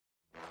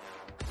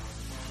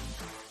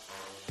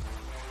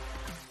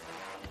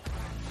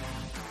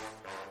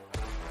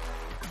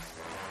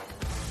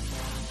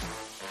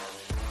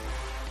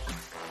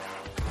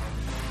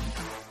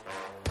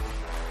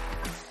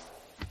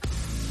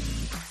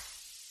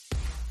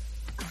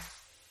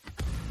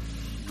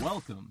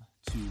Welcome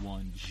to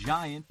One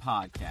Giant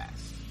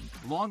Podcast.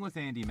 Along with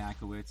Andy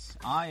Makowitz,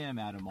 I am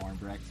Adam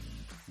Armbrecht.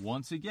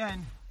 Once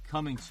again,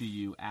 coming to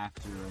you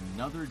after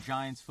another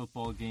Giants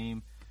football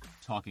game,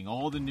 talking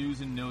all the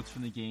news and notes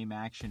from the game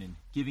action and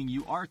giving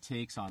you our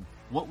takes on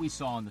what we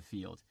saw on the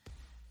field.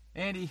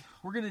 Andy,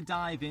 we're going to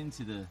dive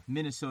into the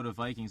Minnesota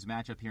Vikings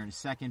matchup here in a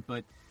second,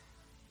 but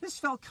this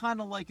felt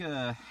kind of like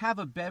a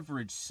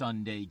have-a-beverage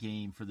Sunday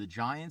game for the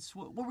Giants.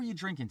 What were you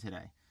drinking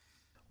today?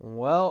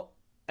 Well,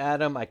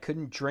 Adam, I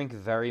couldn't drink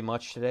very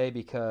much today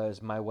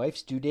because my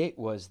wife's due date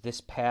was this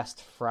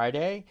past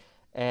Friday,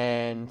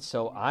 and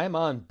so I'm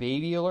on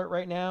baby alert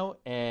right now,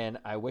 and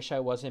I wish I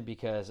wasn't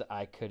because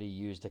I could have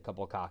used a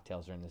couple of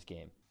cocktails during this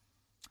game.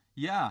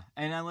 Yeah,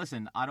 and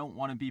listen, I don't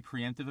want to be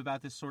preemptive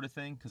about this sort of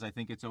thing because I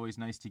think it's always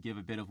nice to give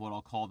a bit of what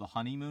I'll call the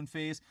honeymoon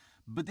phase,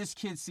 but this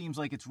kid seems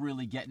like it's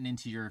really getting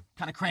into your,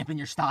 kind of cramping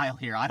your style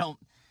here. I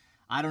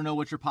don't know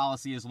what your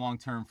policy is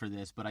long-term for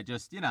this, but I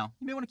just, you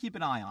may want to keep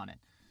an eye on it.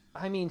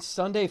 I mean,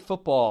 Sunday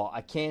football,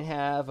 I can't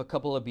have a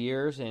couple of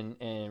beers and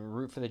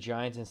root for the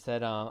Giants.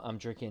 Instead, I'm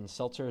drinking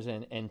seltzers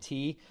and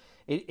tea.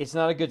 It's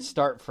not a good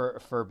start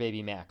for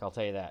baby Mac, I'll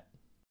tell you that.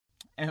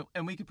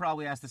 And we could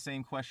probably ask the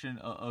same question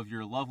of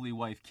your lovely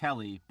wife,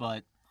 Kelly,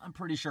 but I'm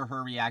pretty sure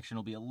her reaction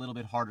will be a little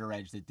bit harder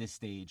edged at this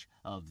stage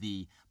of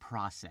the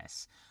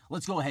process.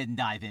 Let's go ahead and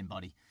dive in,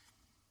 buddy.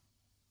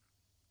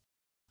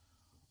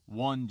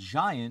 One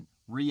Giant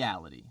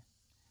Reality.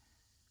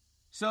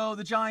 So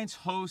the Giants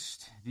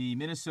host the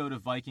Minnesota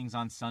Vikings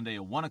on Sunday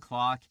at 1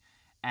 o'clock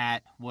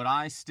at what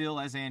I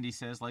still, as Andy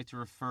says, like to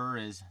refer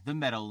as the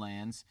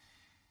Meadowlands.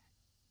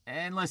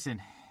 And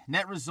listen,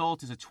 net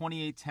result is a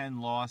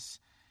 28-10 loss.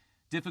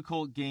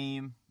 Difficult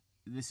game.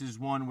 This is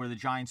one where the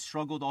Giants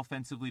struggled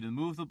offensively to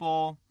move the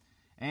ball,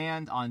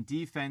 and on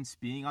defense,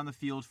 being on the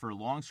field for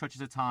long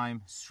stretches of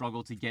time,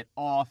 struggled to get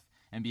off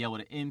and be able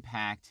to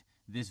impact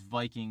this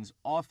Vikings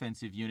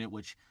offensive unit,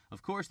 which,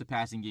 of course, the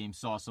passing game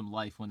saw some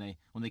life when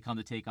they come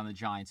to take on the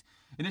Giants.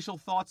 Initial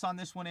thoughts on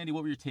this one, Andy?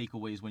 What were your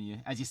takeaways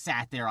as you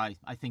sat there, I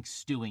think,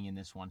 stewing in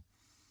this one?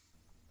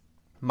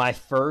 My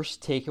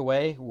first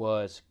takeaway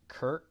was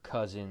Kirk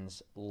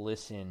Cousins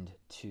listened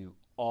to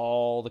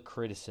all the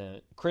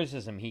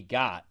criticism he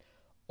got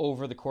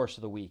over the course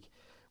of the week.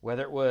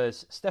 Whether it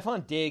was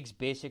Stefon Diggs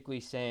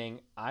basically saying,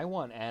 I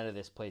want out of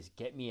this place,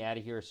 get me out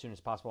of here as soon as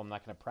possible, I'm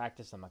not going to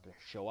practice, I'm not going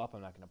to show up,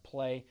 I'm not going to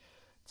play,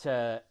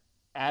 to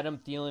Adam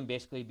Thielen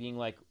basically being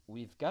like,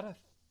 we've got to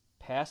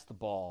pass the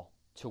ball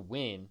to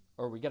win,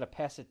 or we got to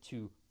pass it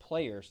to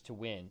players to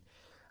win.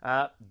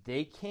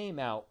 They came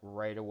out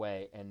right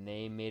away and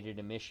they made it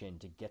a mission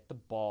to get the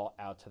ball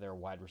out to their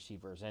wide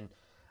receivers. And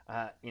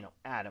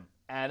Adam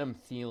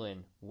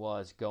Thielen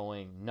was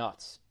going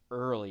nuts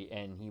early,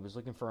 and he was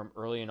looking for him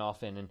early and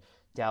often, and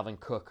Dalvin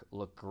Cook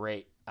looked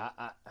great.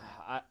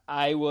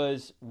 I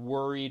was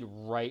worried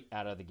right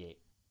out of the gate.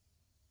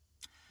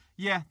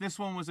 Yeah, this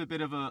one was a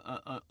bit of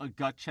a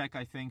gut check,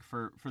 I think,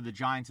 for the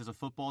Giants as a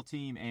football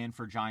team and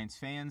for Giants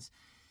fans.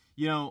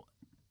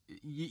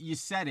 You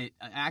said it.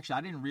 Actually,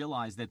 I didn't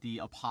realize that the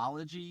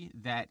apology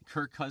that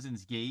Kirk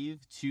Cousins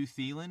gave to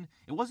Thielen,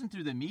 it wasn't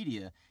through the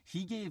media.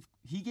 He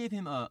gave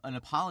him an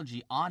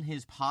apology on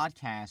his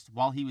podcast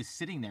while he was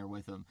sitting there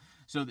with him.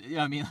 So,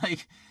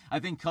 I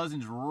think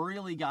Cousins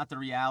really got the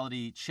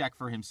reality check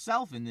for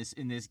himself in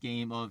this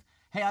game of,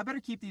 hey, I better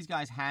keep these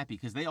guys happy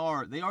because they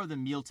are the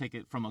meal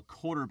ticket from a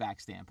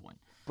quarterback standpoint.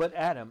 But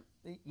Adam,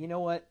 you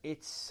know what?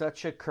 It's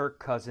such a Kirk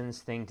Cousins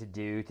thing to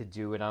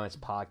do it on his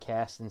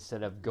podcast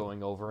instead of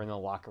going over in the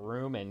locker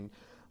room and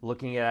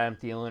looking at Adam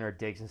Thielen or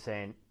Diggs and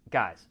saying,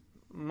 guys,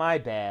 my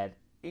bad.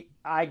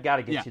 I got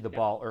to get you the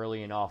ball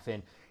early and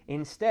often.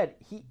 Instead,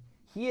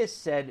 he has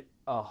said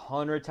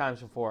 100 times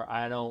before,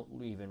 I don't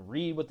even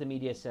read what the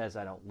media says.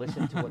 I don't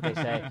listen to what they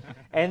say.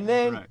 And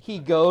then he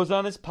goes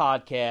on his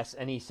podcast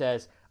and he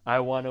says, I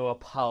want to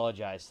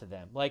apologize to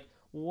them. Like,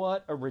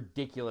 what a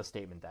ridiculous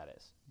statement that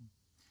is.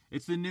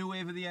 It's the new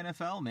wave of the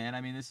NFL, man.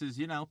 I mean, this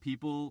is,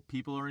 people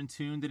are in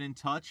tuned and in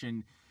touch,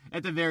 and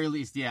at the very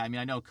least, I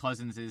know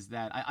Cousins is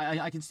that.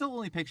 I can still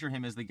only picture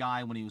him as the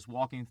guy when he was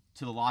walking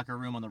to the locker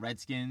room on the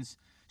Redskins,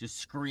 just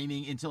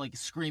screaming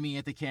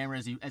at the camera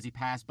as he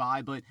passed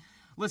by. But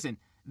listen,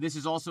 this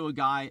is also a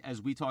guy,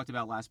 as we talked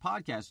about last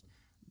podcast,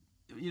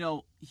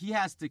 he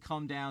has to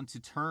come down to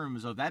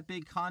terms of that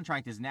big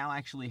contract is now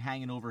actually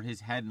hanging over his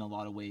head in a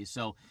lot of ways.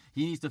 So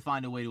he needs to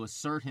find a way to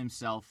assert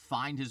himself,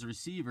 find his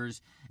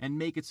receivers, and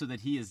make it so that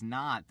he is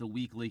not the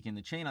weak link in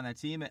the chain on that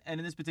team. And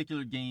in this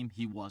particular game,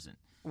 he wasn't.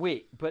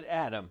 Wait, but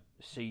Adam,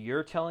 so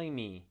you're telling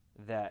me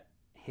that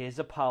his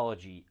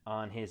apology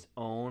on his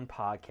own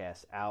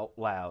podcast out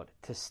loud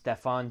to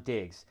Stefon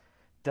Diggs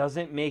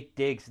doesn't make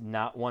Diggs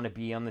not want to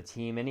be on the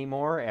team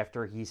anymore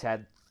after he's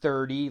had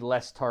 30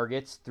 less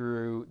targets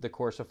through the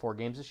course of 4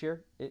 games this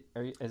year? Is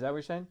that what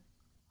you're saying?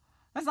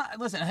 It's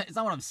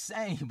not what I'm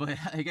saying, but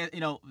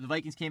the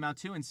Vikings came out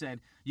too and said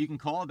you can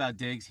call about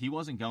Diggs. He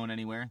wasn't going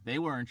anywhere. They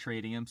weren't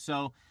trading him.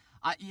 So,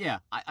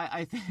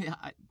 I think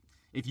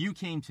if you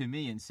came to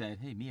me and said,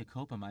 "Hey, mea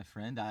culpa, my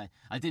friend. I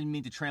didn't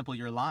mean to trample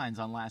your lines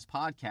on last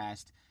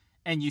podcast,"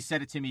 and you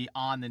said it to me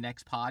on the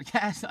next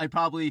podcast, I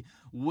probably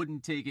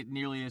wouldn't take it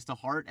nearly as to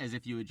heart as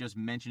if you had just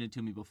mentioned it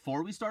to me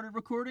before we started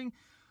recording.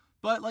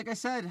 But like I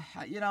said,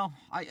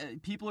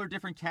 people are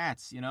different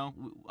cats.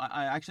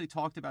 I actually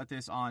talked about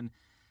this on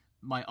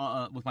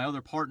my with my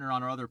other partner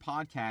on our other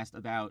podcast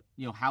about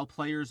how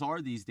players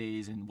are these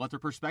days and what their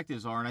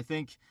perspectives are, and I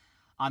think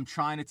I'm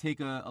trying to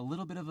take a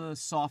little bit of a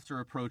softer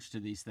approach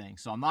to these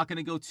things. So I'm not going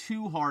to go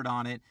too hard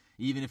on it,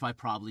 even if I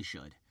probably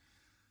should.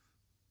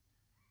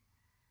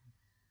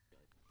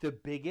 The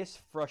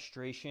biggest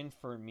frustration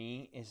for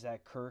me is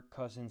that Kirk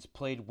Cousins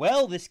played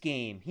well this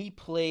game. He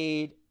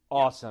played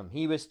awesome.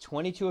 He was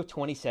 22 of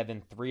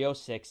 27,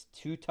 306,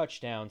 2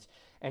 touchdowns,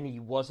 and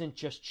he wasn't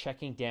just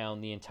checking down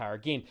the entire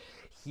game.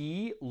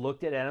 He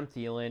looked at Adam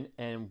Thielen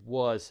and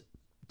was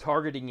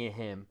targeting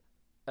him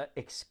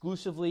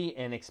exclusively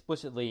and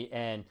explicitly,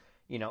 and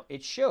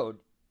it showed.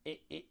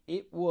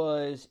 It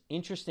was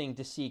interesting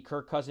to see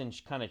Kirk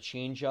Cousins kind of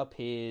change up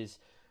his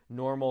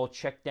normal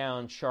check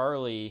down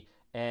Charlie,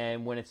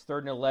 and when it's 3rd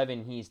and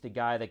 11, he's the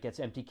guy that gets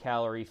empty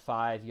calorie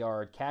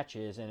 5-yard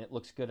catches, and it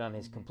looks good on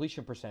his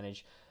completion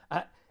percentage.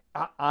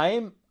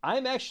 I'm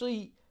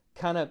actually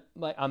kind of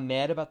like, I'm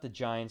mad about the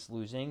Giants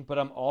losing, but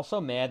I'm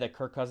also mad that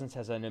Kirk Cousins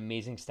has an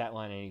amazing stat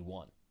line and he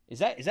won. Is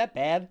that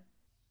bad?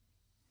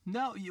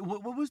 No.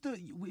 What was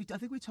I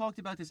think we talked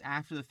about this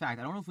after the fact.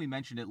 I don't know if we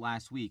mentioned it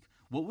last week.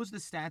 What was the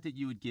stat that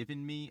you had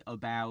given me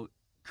about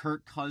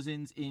Kirk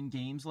Cousins in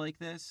games like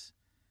this?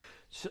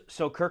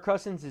 So Kirk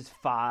Cousins is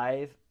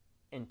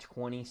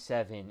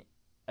 5-27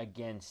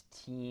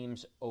 against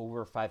teams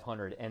over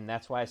 500, and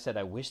that's why I said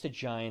I wish the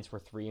Giants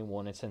were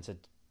 3-1 instead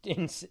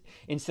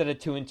of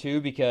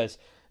 2-2, because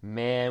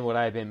man, would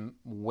I have been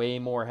way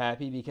more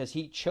happy, because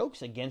he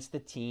chokes against the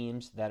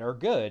teams that are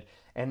good,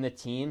 and the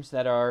teams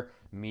that are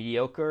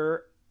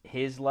mediocre,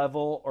 his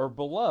level or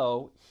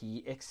below,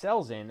 he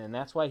excels in, and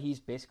that's why he's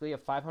basically a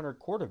 500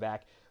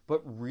 quarterback,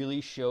 but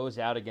really shows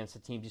out against the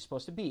teams he's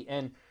supposed to be.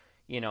 And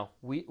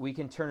we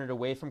can turn it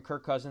away from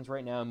Kirk Cousins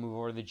right now and move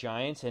over to the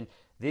Giants, and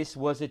this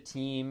was a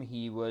team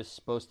he was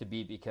supposed to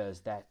be, because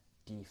that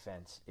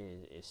defense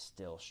is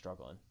still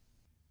struggling.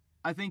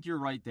 I think you're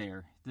right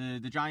there.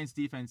 The Giants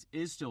defense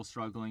is still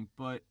struggling,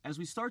 but as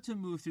we start to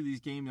move through these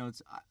game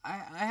notes, I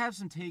have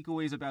some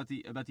takeaways about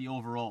the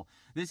overall.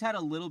 This had a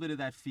little bit of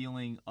that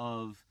feeling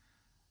of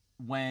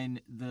when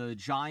the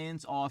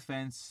Giants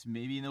offense,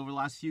 maybe over the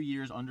last few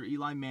years under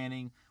Eli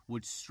Manning,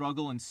 would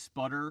struggle and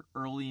sputter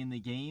early in the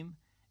game,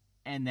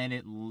 and then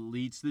it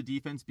leads to the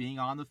defense being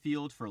on the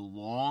field for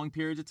long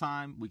periods of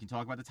time. We can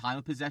talk about the time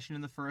of possession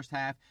in the first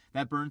half.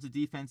 That burns the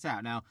defense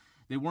out. Now,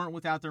 they weren't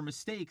without their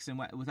mistakes and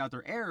without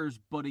their errors,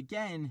 but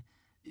again,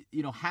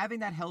 having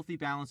that healthy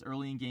balance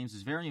early in games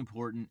is very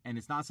important, and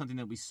it's not something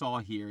that we saw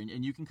here.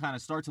 And you can kind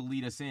of start to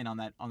lead us in on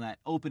that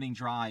opening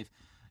drive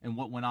and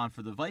what went on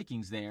for the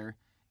Vikings there,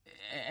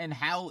 and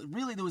how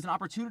really there was an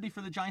opportunity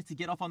for the Giants to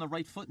get off on the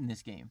right foot in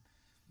this game.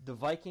 The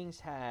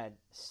Vikings had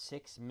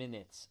 6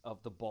 minutes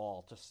of the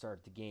ball to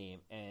start the game,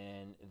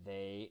 and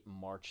they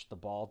marched the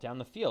ball down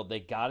the field. They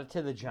got it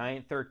to the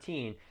Giant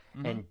 13,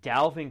 and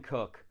Dalvin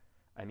Cook,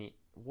 I mean,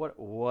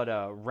 what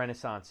a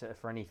renaissance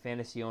for any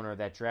fantasy owner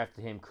that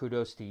drafted him.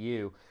 Kudos to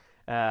you.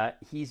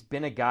 He's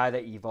been a guy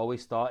that you've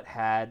always thought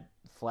had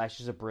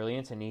flashes of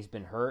brilliance, and he's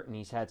been hurt, and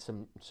he's had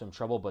some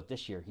trouble, but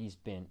this year he's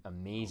been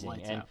amazing.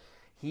 Lights and out.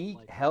 He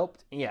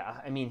helped. Yeah,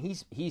 I mean,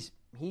 he's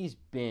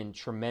been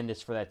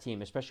tremendous for that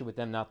team, especially with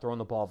them not throwing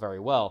the ball very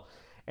well.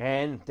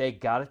 And they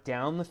got it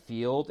down the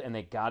field, and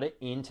they got it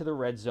into the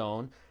red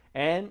zone.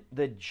 And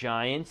the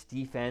Giants'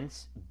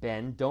 defense,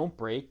 bend, don't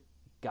break,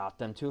 got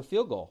them to a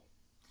field goal.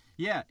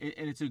 Yeah,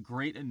 and it's a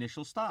great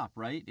initial stop,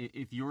 right?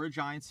 If you're a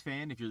Giants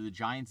fan, if you're the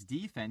Giants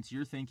defense,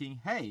 you're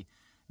thinking, hey,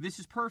 this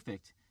is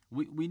perfect.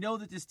 We know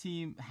that this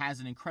team has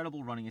an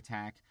incredible running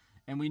attack,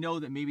 and we know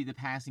that maybe the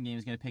passing game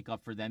is going to pick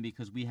up for them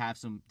because we have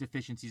some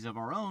deficiencies of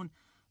our own.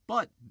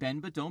 But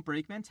bend but don't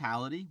break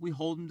mentality, we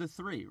hold them to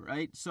 3,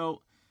 right?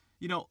 So,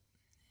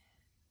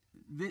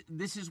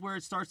 this is where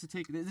it starts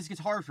to this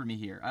gets hard for me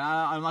here.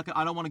 I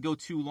don't want to go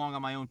too long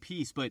on my own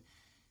piece, but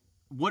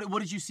what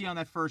did you see on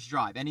that first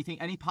drive?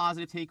 Any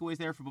positive takeaways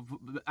there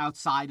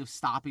outside of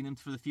stopping them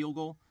for the field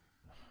goal?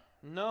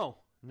 No.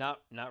 Not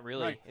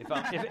really.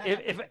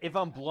 Right. If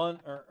I'm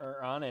blunt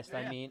or honest,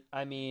 Yeah.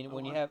 I mean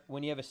when you have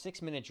a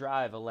 6-minute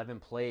drive, 11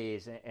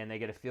 plays, and they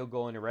get a field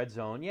goal in the red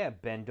zone, yeah,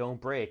 bend don't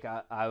break.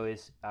 I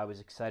was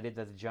excited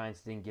that the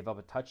Giants didn't give up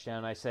a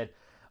touchdown. I said,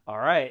 all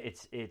right,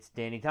 it's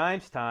Danny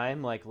Dimes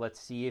time. Like,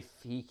 let's see if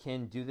he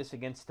can do this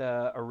against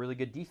a really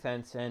good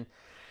defense. And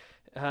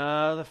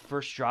the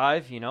first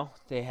drive,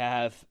 they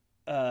have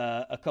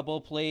a couple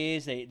of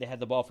plays. They had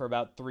the ball for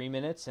about 3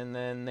 minutes, and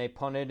then they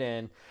punted,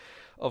 and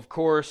of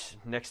course,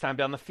 next time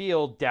down the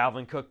field,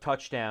 Dalvin Cook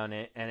touchdown,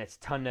 and it's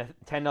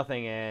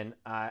 10-0, and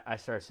I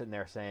started sitting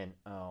there saying,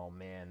 "Oh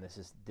man, this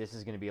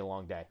is going to be a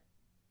long day."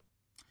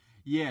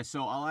 Yeah,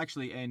 so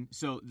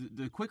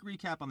the quick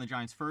recap on the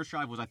Giants' first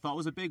drive was I thought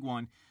was a big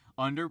one.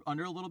 under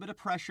a little bit of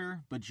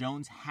pressure, but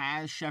Jones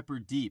has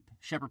Shepard deep.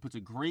 Shepard puts a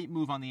great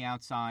move on the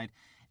outside,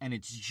 and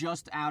it's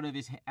just out of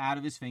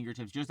his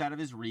fingertips, just out of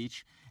his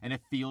reach, and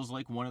it feels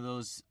like one of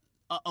those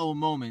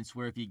moments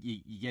where if you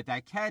get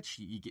that catch,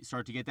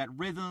 start to get that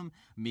rhythm.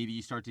 Maybe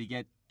you start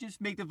to just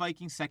make the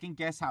Vikings second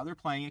guess how they're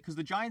playing it, because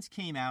the Giants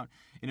came out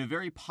in a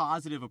very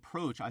positive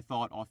approach, I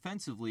thought,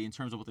 offensively in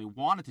terms of what they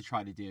wanted to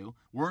try to do.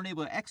 Weren't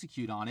able to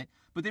execute on it,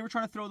 but they were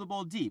trying to throw the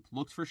ball deep.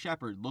 Looked for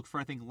Shepard, looked for,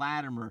 I think,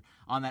 Latimer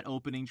on that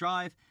opening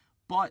drive,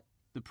 but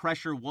the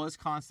pressure was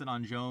constant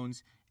on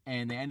Jones,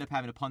 and they end up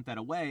having to punt that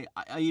away.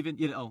 I even,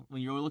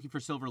 when you're looking for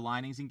silver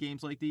linings in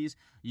games like these,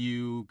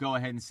 you go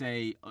ahead and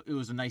say it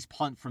was a nice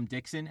punt from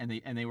Dixon,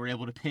 and they were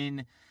able to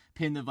pin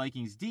the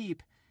Vikings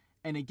deep.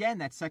 And again,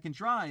 that second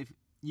drive,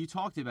 you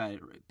talked about it.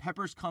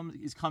 Peppers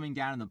is coming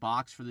down in the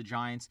box for the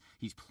Giants.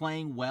 He's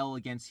playing well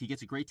he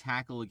gets a great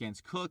tackle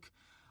against Cook.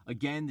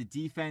 Again, the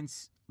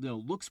defense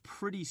looks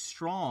pretty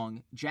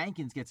strong.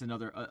 Jenkins gets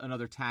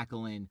another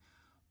tackle in,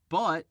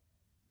 but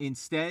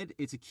instead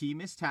it's a key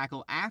missed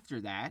tackle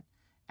after that,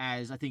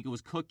 as I think it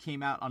was Cook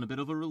came out on a bit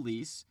of a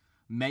release.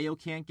 Mayo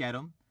can't get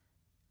him.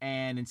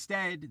 And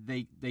instead,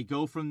 they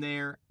go from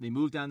there. They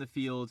move down the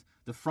field.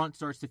 The front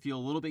starts to feel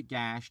a little bit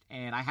gashed.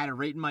 And I had it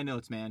right in my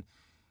notes, man.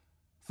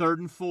 3rd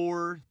and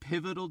 4,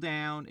 pivotal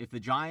down. If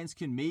the Giants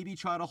can maybe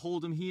try to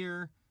hold them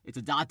here, it's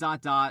a ...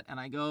 And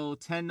I go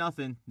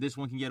 10-0. This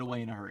one can get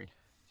away in a hurry.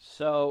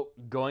 So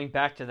going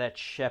back to that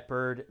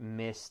Shepard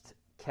missed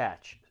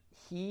catch,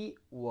 he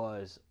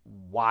was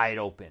wide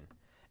open.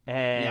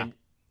 And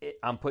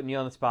I'm putting you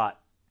on the spot.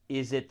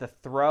 Is it the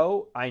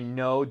throw? I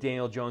know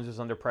Daniel Jones was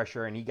under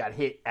pressure and he got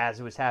hit as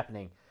it was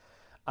happening.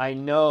 I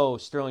know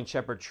Sterling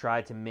Shepard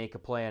tried to make a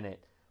play on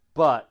it.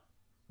 But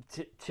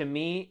to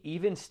me,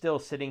 even still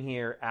sitting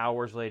here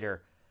hours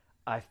later,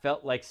 I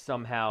felt like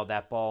somehow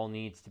that ball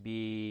needs to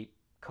be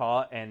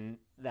caught and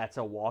that's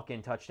a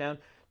walk-in touchdown.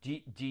 Do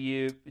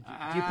you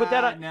put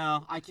that on?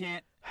 No, I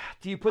can't.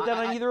 Do you put that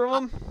on either of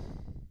them?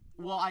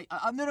 Well,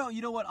 no.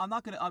 You know what? I'm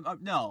not gonna.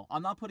 No,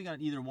 I'm not putting on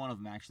either one of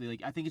them. Actually,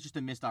 I think it's just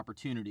a missed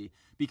opportunity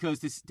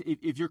because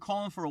if you're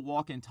calling for a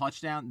walk-in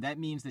touchdown, that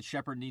means that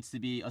Shepard needs to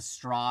be a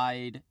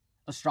stride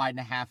and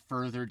a half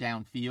further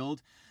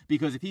downfield.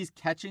 Because if he's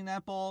catching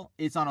that ball,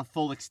 it's on a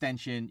full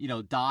extension,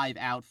 dive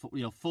out,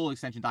 full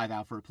extension dive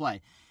out for a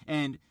play.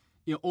 And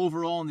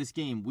overall in this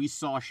game, we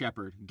saw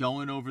Shepard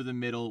going over the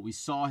middle. We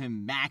saw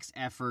him max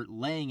effort,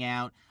 laying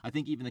out. I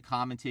think even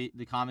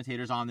the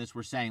commentators on this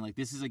were saying, like,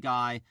 this is a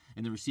guy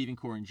in the receiving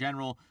corps in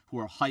general who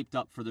are hyped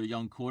up for their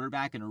young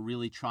quarterback and are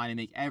really trying to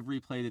make every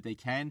play that they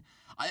can.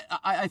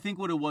 I think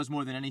what it was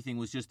more than anything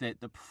was just that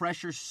the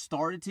pressure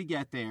started to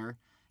get there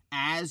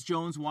as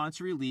Jones wanted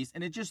to release,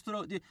 and it just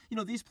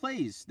these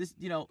plays,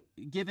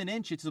 give an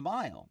inch, it's a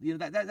mile.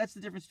 That's the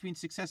difference between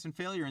success and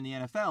failure in the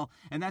NFL,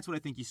 and that's what I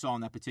think you saw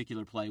in that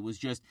particular play was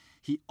just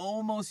he's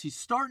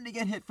starting to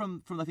get hit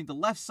from I think the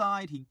left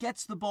side. He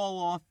gets the ball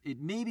off,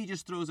 it maybe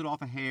just throws it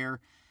off a hair,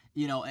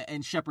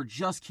 and Shepard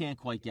just can't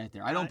quite get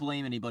there. I don't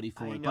blame anybody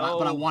for it,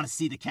 but I want to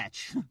see the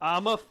catch.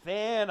 I'm a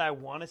fan. I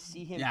want to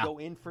see him go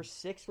in for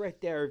 6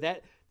 right there.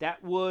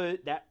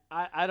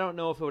 I don't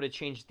know if it would have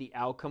changed the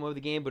outcome of the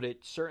game, but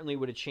it certainly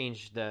would have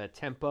changed the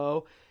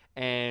tempo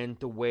and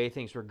the way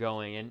things were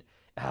going. And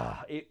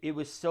it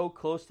was so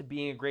close to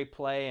being a great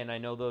play, and I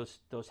know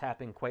those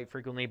happen quite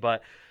frequently,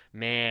 but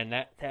man,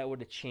 that would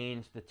have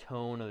changed the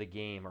tone of the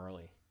game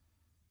early.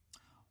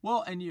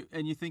 Well, and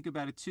you think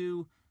about it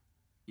too,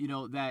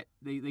 that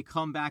they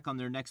come back on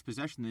their next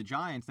possession, the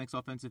Giants' next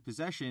offensive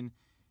possession,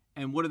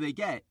 and what do they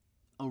get?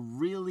 A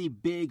really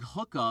big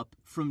hookup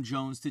from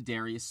Jones to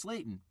Darius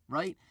Slayton,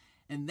 right?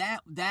 And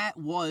that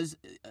was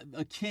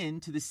akin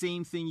to the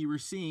same thing you were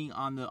seeing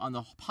on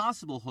the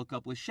possible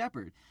hookup with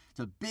Shepard. It's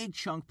a big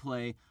chunk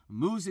play,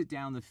 moves it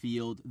down the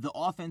field. The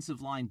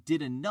offensive line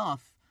did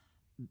enough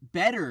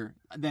better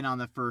than on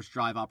the first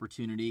drive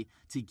opportunity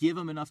to give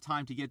them enough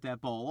time to get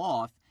that ball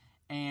off.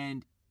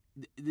 And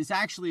this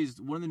actually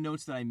is one of the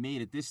notes that I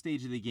made at this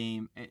stage of the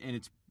game, and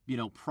it's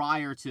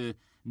prior to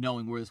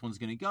knowing where this one's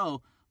going to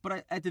go.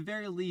 But at the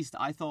very least,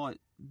 I thought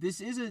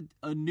this is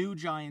a new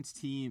Giants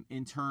team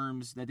in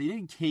terms that they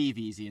didn't cave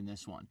easy in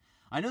this one.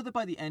 I know that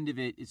by the end of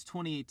it, it's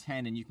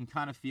 28-10, and you can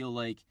kind of feel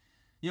like,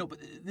 but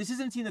this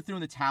isn't a team that threw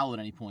in the towel at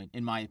any point,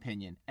 in my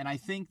opinion. And I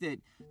think that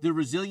the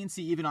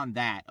resiliency, even on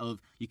that, of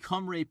you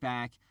come right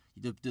back,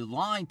 the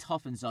line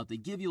toughens up, they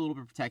give you a little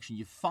bit of protection,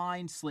 you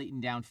find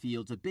Slayton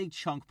downfield, it's a big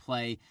chunk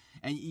play,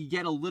 and you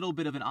get a little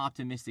bit of an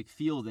optimistic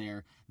feel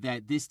there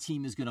that this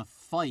team is going to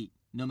fight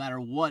no matter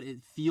what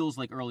it feels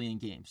like early in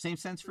games. Same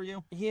sense for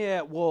you?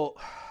 Yeah, well,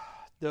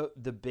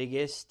 the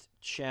biggest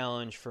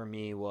challenge for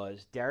me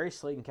was Darius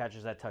Slayton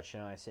catches that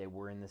touchdown, I say,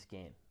 we're in this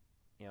game.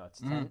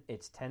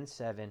 It's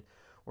 10-7.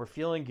 We're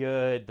feeling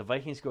good. The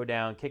Vikings go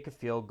down, kick a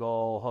field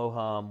goal,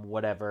 ho-hum,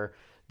 whatever.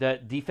 The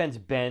defense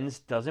bends,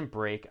 doesn't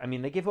break. I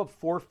mean, they gave up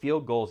 4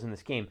 field goals in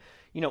this game.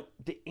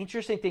 The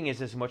interesting thing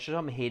is, as much as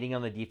I'm hating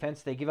on the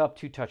defense, they give up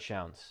 2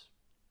 touchdowns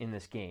in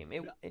this game.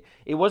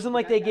 It wasn't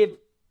like they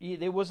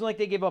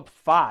gave up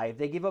 5.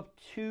 They gave up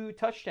 2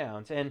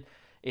 touchdowns, and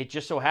It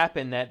just so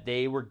happened that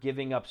they were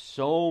giving up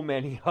so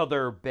many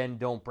other bend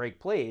don't break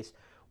plays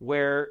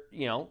where,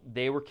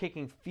 they were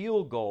kicking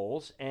field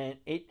goals, and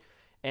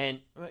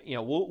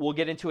we'll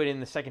get into it in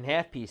the second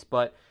half piece,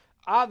 but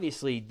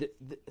obviously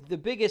the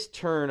biggest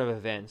turn of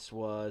events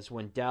was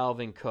when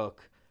Dalvin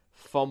Cook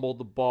fumbled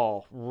the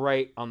ball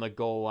right on the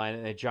goal line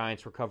and the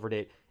Giants recovered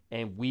it,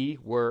 and we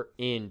were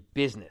in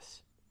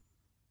business.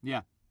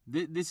 Yeah,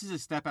 this is a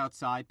step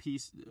outside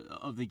piece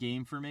of the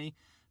game for me,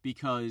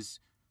 because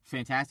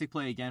fantastic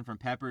play again from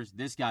Peppers.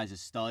 This guy's a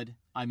stud.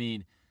 I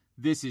mean,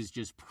 this is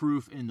just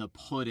proof in the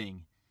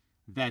pudding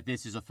that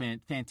this is a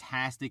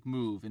fantastic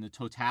move. In the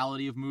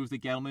totality of moves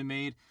that Gettleman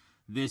made,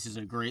 this is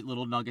a great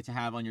little nugget to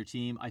have on your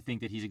team. I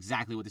think that he's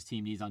exactly what this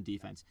team needs on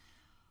defense.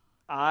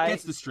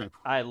 Gets the strip.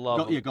 I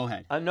love him. Yeah, go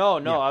ahead. No,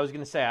 yeah. I was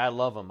going to say I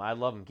love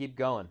him. Keep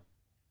going.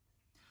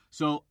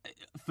 So,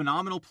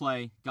 phenomenal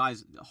play.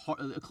 Guys,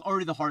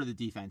 already the heart of the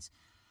defense.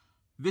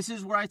 This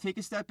is where I take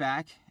a step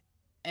back.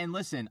 And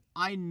listen,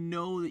 I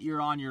know that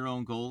you're on your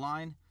own goal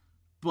line,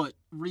 but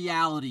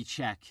reality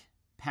check,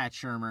 Pat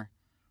Shurmur.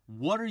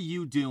 What are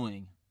you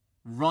doing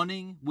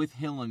running with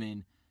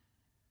Hilliman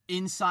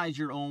inside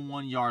your own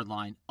 1 yard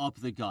line up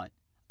the gut?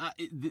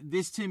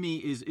 This to me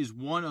is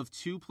one of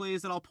two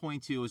plays that I'll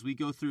point to as we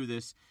go through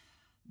this.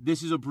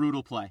 This is a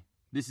brutal play.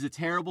 This is a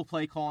terrible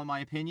play call in my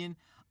opinion.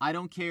 I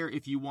don't care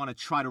if you want to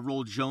try to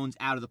roll Jones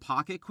out of the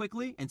pocket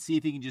quickly and see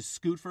if he can just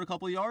scoot for a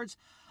couple yards.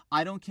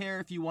 I don't care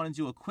if you want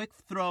to do a quick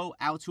throw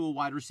out to a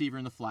wide receiver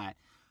in the flat.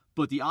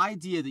 But the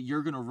idea that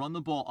you're going to run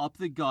the ball up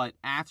the gut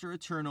after a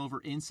turnover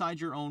inside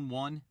your own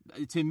 1,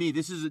 to me,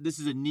 this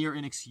is a near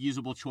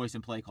inexcusable choice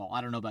in play call. I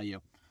don't know about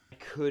you. I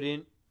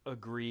couldn't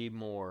agree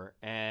more.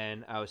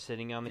 And I was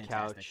sitting on the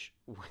couch.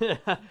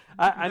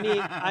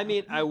 I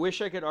mean, I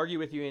wish I could argue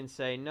with you and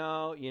say,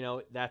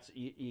 no, that's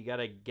you got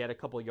to get a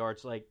couple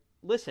yards. Like,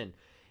 listen,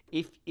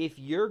 if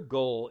your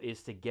goal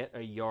is to get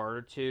a yard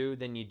or two,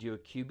 then you do a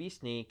QB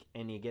sneak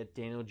and you get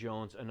Daniel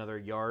Jones another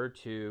yard or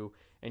two,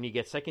 and you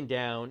get second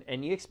down,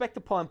 and you expect to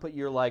punt, but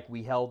you're like,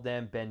 we held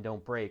them, bend,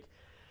 don't break.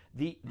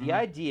 The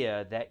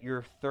idea that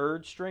your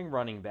third string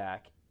running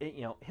back,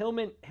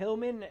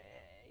 Hillman,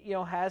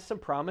 has some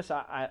promise.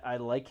 I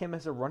like him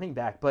as a running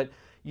back, but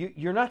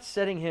you're not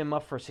setting him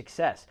up for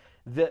success.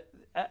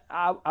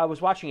 I was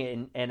watching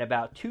it, and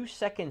about 2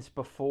 seconds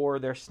before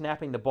they're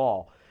snapping the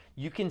ball,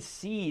 you can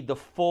see the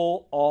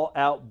full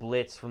all-out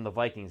blitz from the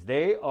Vikings.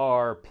 They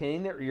are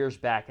pinning their ears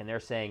back, and they're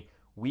saying,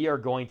 we are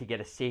going to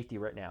get a safety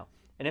right now.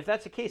 And if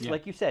that's the case,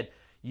 like you said,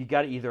 you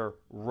got to either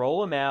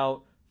roll him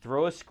out,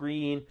 throw a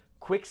screen,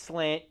 quick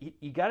slant.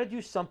 You got to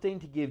do something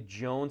to give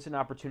Jones an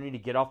opportunity to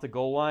get off the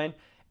goal line.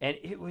 And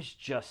it was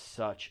just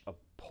such a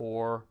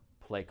poor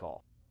play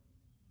call.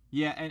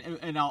 Yeah,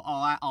 and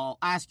I'll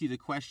ask you the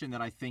question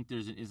that I think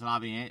is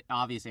an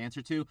obvious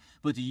answer to.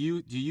 But do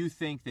you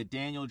think that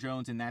Daniel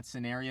Jones in that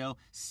scenario,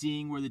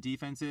 seeing where the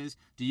defense is,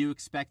 do you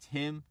expect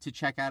him to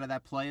check out of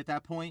that play at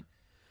that point?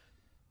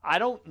 I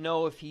don't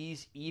know if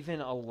he's even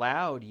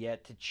allowed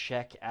yet to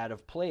check out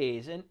of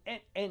plays.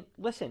 And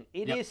listen,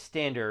 it is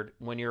standard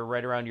when you're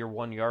right around your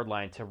 1 yard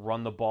line to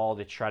run the ball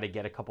to try to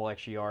get a couple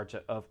extra yards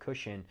of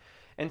cushion.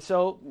 And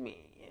so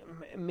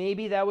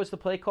maybe that was the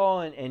play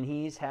call, and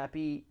he's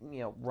happy,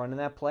 running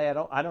that play.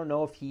 I don't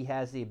know if he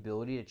has the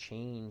ability to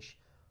change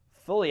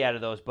fully out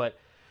of those, but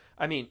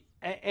I mean,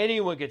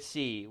 anyone could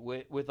see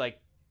with like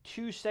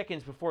 2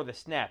 seconds before the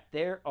snap,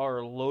 they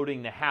are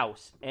loading the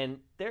house, and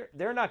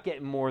they're not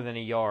getting more than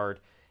a yard,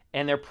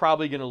 and they're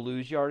probably going to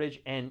lose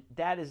yardage, and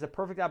that is the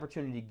perfect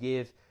opportunity to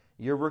give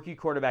your rookie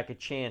quarterback a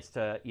chance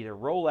to either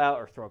roll out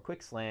or throw a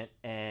quick slant,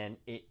 and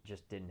it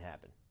just didn't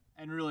happen.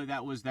 And really,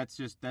 that's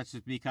just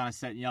me kind of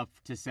setting you up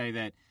to say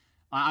that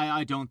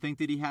I don't think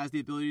that he has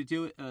the ability to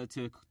do it,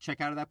 to check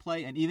out of that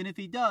play. And even if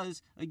he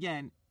does,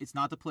 again, it's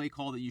not the play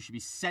call that you should be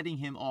setting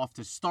him off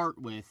to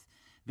start with.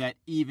 That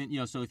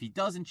even, so if he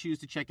doesn't choose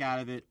to check out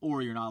of it,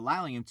 or you're not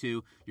allowing him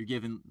to, you're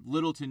given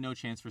little to no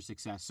chance for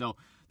success. So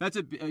that's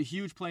a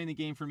huge play in the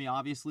game for me,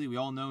 obviously. We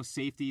all know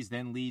safeties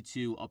then lead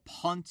to a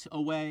punt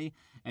away,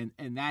 and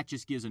that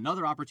just gives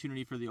another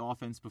opportunity for the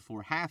offense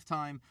before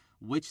halftime,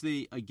 which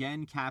they,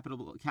 again,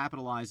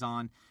 capitalize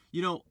on.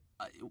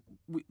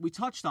 We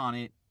touched on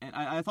it, and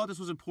I thought this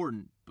was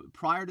important. But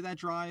prior to that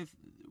drive,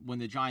 when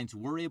the Giants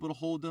were able to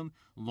hold them,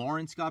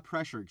 Lawrence got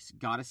pressure,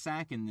 got a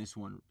sack in this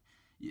one.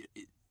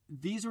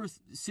 These are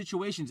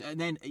situations,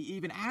 and then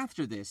even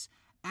after this,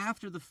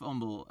 after the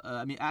fumble,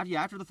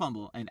 after the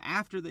fumble, and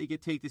after they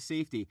take the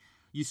safety,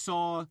 you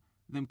saw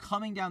them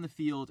coming down the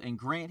field, and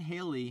Grant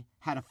Haley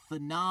had a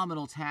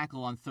phenomenal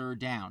tackle on third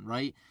down,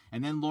 right?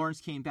 And then Lawrence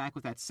came back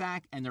with that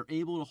sack, and they're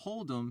able to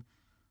hold them.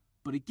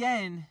 But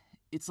again,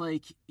 it's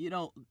like,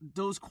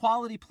 those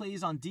quality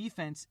plays on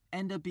defense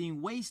end up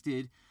being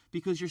wasted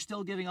because you're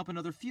still giving up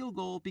another field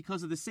goal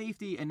because of the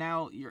safety, and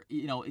now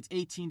it's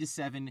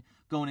 18-7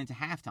 going into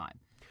halftime.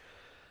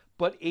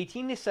 But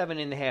 18-7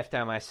 in the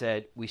halftime, I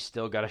said, we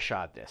still got a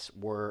shot at this.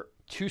 We're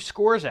 2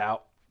 scores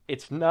out.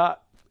 It's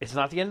not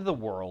the end of the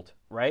world,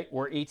 right?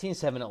 We're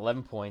 18-7 at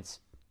 11 points.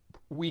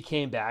 we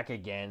came back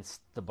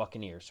against the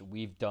Buccaneers.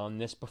 We've done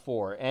this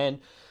before. And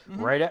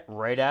right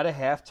out of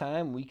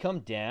halftime, we come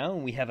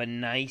down. We have a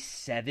nice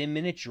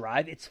 7-minute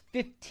drive. It's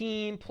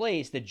 15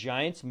 plays. The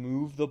Giants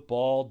move the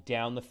ball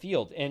down the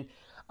field. And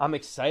I'm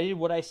excited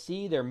what I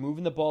see. They're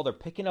moving the ball. They're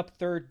picking up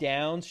third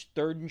downs,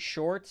 third and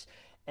shorts.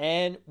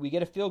 And we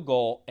get a field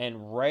goal.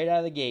 And right out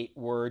of the gate,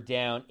 we're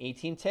down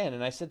 18-10.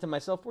 And I said to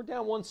myself, we're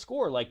down one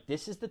score. Like,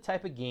 this is the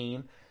type of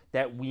game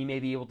that we may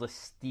be able to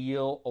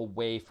steal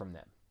away from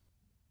them.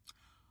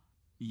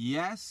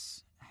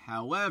 Yes,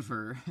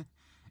 however,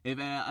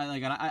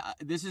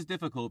 this is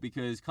difficult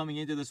because coming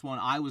into this one,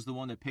 I was the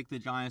one that picked the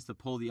Giants to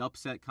pull the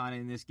upset kind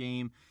of in this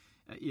game.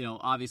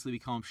 Obviously we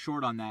come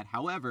short on that.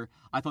 However,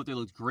 I thought they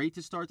looked great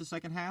to start the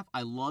second half.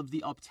 I loved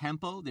the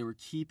up-tempo. They were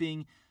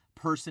keeping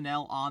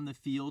personnel on the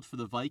field for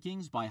the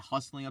Vikings by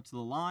hustling up to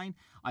the line.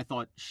 I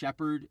thought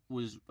Shepard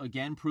was,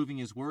 again, proving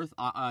his worth.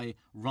 I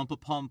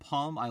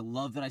rumpa-pum-pum. I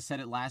love that I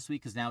said it last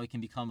week because now it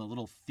can become a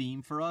little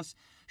theme for us.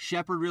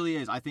 Shepard really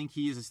is. I think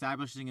he is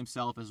establishing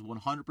himself as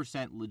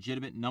 100%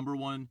 legitimate number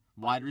one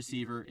wide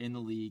receiver in the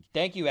league.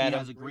 Thank you, Adam. He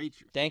has a great...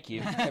 Thank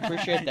you. I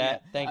appreciate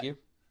that. Thank you.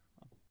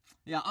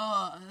 Yeah,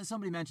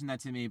 somebody mentioned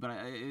that to me, but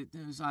it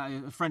was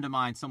a friend of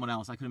mine, someone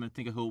else. I couldn't even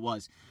think of who it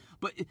was.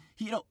 But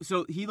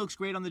so he looks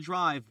great on the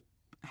drive.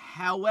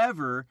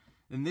 However,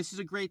 and this is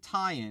a great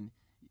tie-in.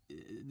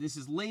 This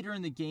is later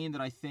in the game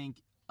that I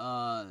think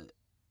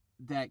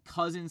that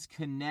Cousins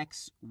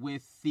connects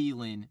with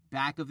Thielen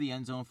back of the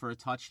end zone for a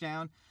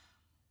touchdown.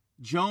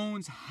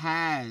 Jones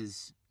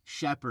has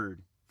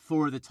Shepard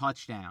for the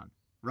touchdown,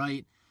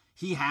 right?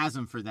 He has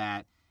him for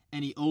that,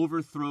 and he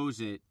overthrows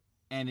it.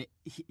 And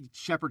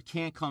Shepard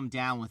can't come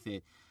down with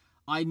it.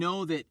 I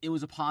know that it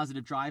was a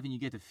positive drive and you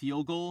get the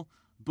field goal,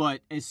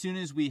 but as soon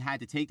as we had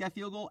to take that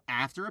field goal,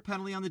 after a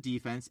penalty on the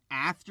defense,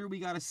 after we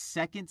got a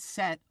second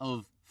set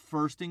of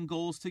first and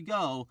goals to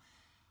go,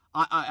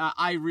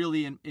 I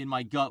really, in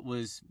my gut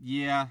was,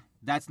 yeah,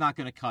 that's not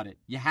going to cut it.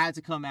 You had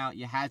to come out.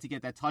 You had to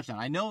get that touchdown.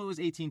 I know it was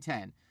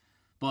 18-10,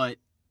 but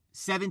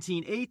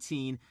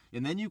 17-18,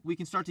 and then we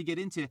can start to get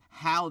into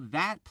how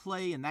that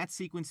play and that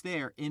sequence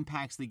there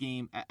impacts the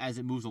game as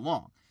it moves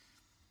along.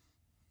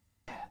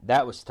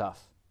 That was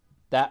tough.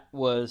 That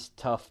was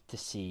tough to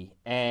see.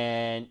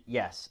 And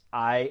yes,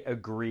 I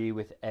agree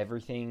with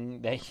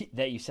everything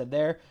that you said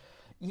there.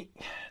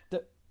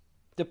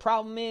 The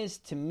problem is,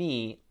 to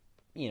me,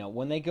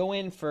 when they go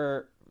in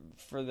for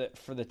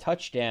the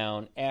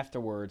touchdown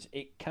afterwards,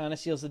 it kind of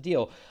seals the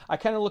deal. I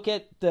kind of look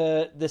at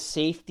the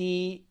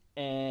safety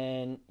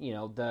and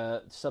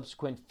the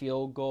subsequent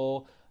field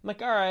goal. I'm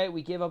like, all right,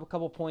 we gave up a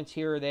couple points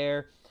here or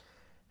there.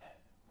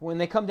 When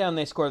they come down,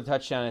 they score the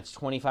touchdown. It's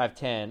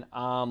 25-10.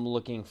 I'm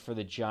looking for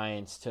the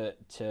Giants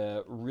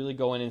to really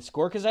go in and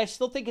score because I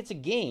still think it's a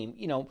game.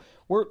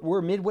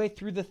 We're midway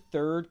through the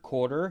third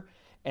quarter,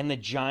 and the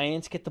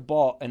Giants get the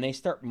ball and they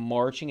start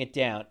marching it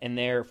down, and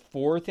they're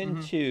 4th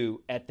and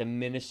 2 at the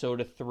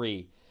Minnesota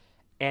 3,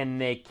 and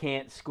they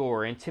can't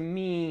score. And to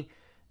me,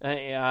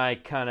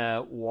 I kind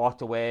of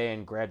walked away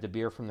and grabbed a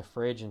beer from the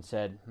fridge and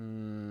said,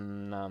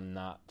 I'm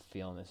not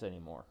feeling this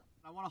anymore.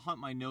 I want to hunt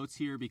my notes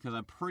here because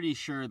I'm pretty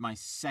sure my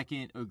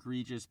second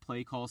egregious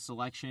play call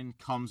selection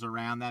comes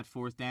around that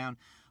fourth down.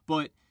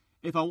 But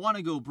if I want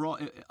to go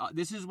broad,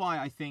 this is why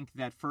I think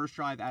that first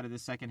drive out of the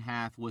second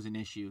half was an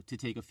issue to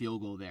take a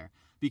field goal there.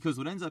 Because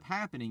what ends up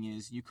happening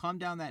is you come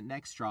down that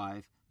next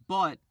drive,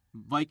 but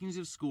Vikings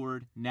have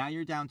scored. Now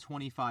you're down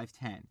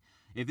 25-10.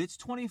 If it's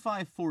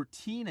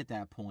 25-14 at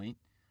that point,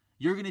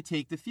 you're going to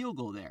take the field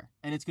goal there,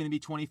 and it's going to be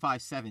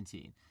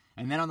 25-17.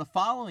 And then on the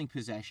following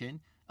possession,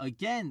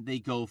 again, they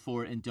go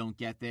for it and don't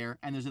get there,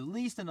 and there's at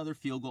least another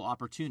field goal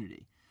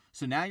opportunity.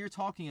 So now you're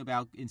talking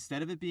about,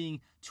 instead of it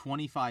being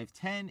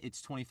 25-10,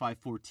 it's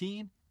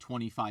 25-14,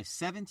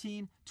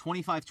 25-17,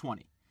 25-20.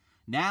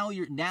 Now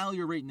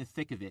you're right in the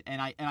thick of it,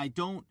 and I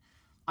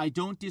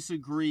don't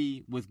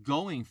disagree with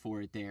going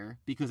for it there,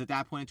 because at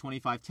that point in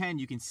 25-10,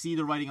 you can see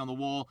the writing on the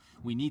wall.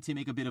 We need to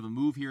make a bit of a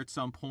move here at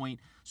some point.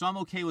 So I'm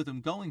okay with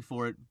them going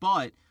for it,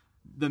 but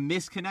the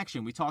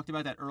misconnection, we talked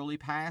about that early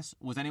pass.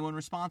 Was anyone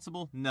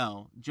responsible?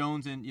 No.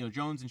 Jones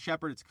and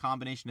Shepard, it's a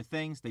combination of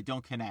things. They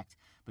don't connect.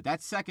 But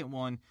that second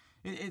one,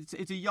 it's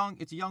a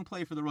young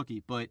play for the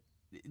rookie, but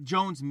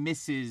Jones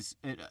misses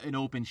an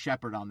open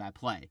Shepard on that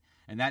play.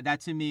 And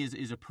that to me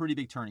is a pretty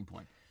big turning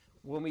point.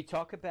 When we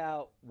talk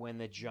about when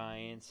the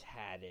Giants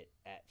had it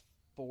at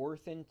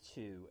 4th and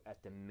 2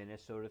 at the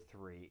Minnesota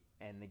 3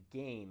 and the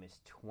game is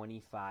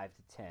 25-10,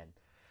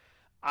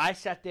 I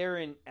sat there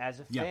and as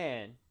a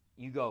fan,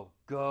 you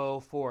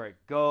go for it,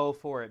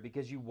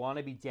 because you want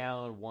to be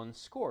down one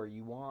score.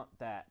 You want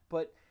that.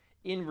 But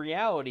in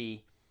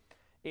reality,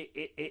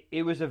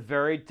 it was a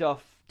very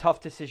tough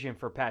decision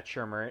for Pat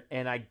Shurmur,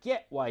 and I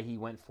get why he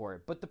went for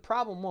it. But the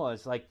problem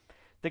was, like,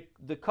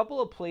 the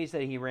couple of plays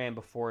that he ran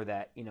before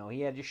that,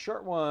 he had a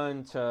short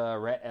one to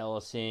Rhett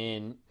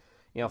Ellison,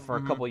 for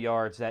a couple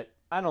yards that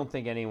I don't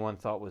think anyone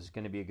thought was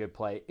going to be a good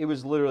play. It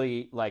was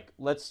literally like,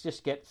 let's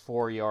just get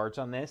 4 yards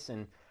on this,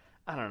 and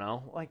I don't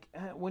know, like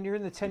when you're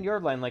in the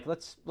 10-yard line, like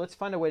let's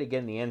find a way to get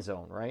in the end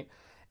zone, right?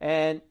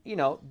 And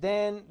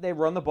then they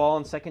run the ball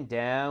on second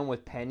down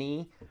with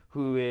Penny,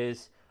 who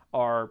is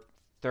our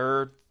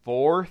third,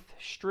 fourth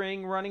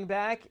string running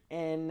back,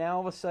 and now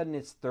all of a sudden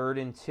it's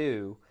 3rd and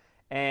 2,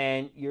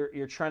 and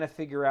you're trying to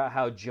figure out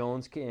how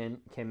Jones can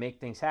make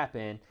things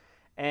happen,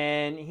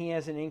 and he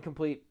has an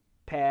incomplete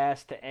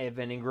pass to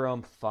Evan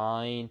Ingram,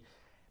 fine.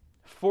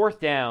 Fourth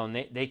down,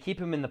 they keep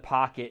him in the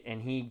pocket,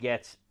 and he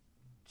gets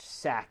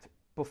sacked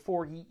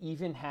before he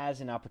even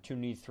has an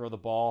opportunity to throw the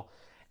ball.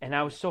 And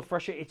I was so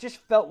frustrated. It just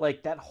felt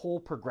like that whole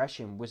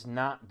progression was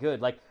not good.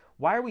 Like,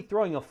 why are we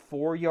throwing a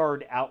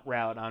 4-yard out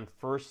route on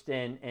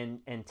 1st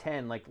and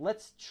 10? Like,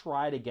 let's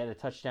try to get a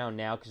touchdown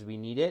now because we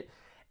need it.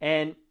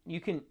 And you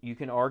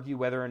can argue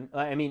whether,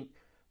 I mean,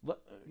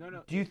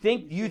 No. do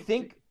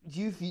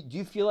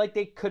you feel like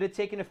they could have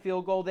taken a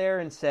field goal there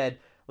and said,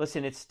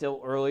 listen, it's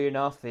still early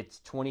enough. It's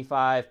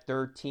 25,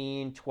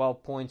 13,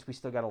 12 points. We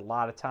still got a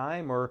lot of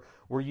time. Or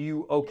were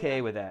you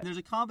okay with that? There's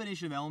a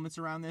combination of elements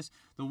around this.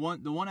 The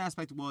one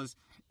aspect was,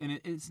 and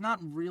it's not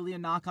really a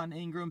knock on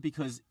Ingram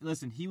because,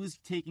 listen, he was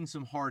taking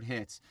some hard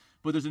hits.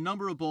 But there's a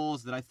number of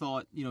balls that I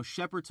thought,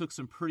 Shepard took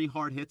some pretty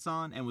hard hits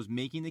on and was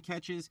making the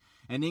catches,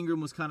 and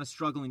Ingram was kind of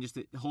struggling just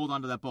to hold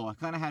onto that ball. I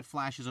kind of had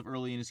flashes of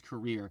early in his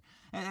career,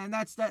 and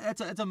that's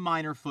a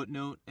minor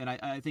footnote, and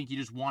I think you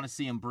just want to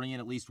see him bring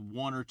in at least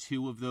 1 or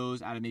 2 of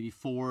those out of maybe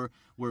 4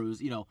 where it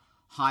was,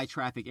 high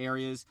traffic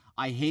areas.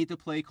 I hate the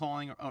play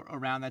calling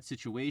around that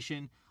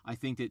situation. I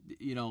think that,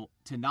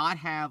 to not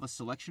have a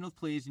selection of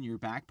plays in your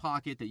back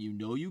pocket that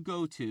you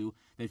go to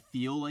that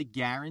feel like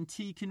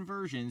guarantee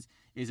conversions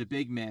is a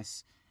big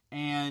miss.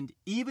 And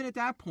even at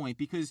that point,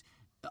 because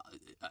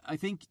I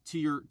think to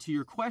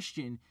your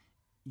question,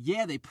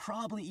 yeah, they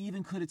probably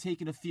even could have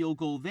taken a field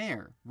goal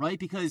there, right?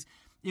 Because,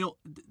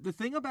 the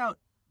thing about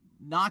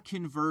not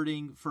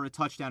converting for a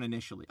touchdown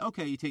initially,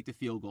 okay, you take the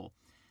field goal.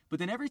 But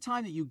then every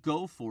time that you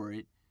go for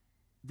it,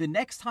 the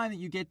next time that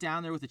you get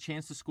down there with a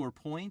chance to score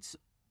points,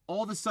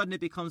 all of a sudden it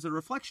becomes a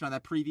reflection on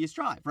that previous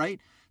drive, right?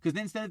 Because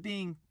then instead of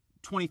being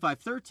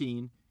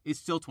 25-13, it's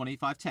still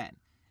 25-10.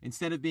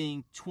 Instead of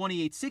being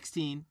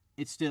 28-16,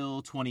 it's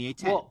still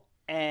 28-10. Well,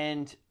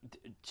 and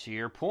to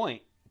your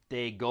point,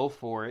 they go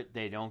for it,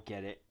 they don't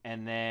get it,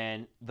 and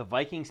then the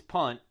Vikings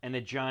punt, and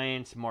the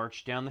Giants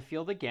march down the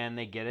field again.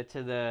 They get it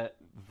to the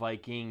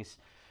Vikings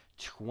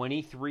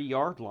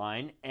 23-yard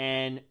line,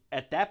 and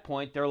at that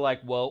point they're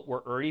like, well,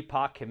 we're already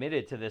pot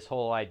committed to this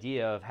whole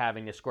idea of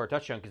having to score a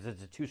touchdown because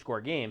it's a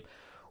 2-score game.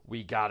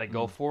 We got to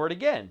go for it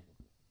again.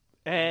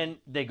 And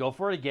they go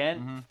for it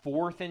again,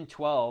 4th and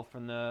 12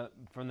 from the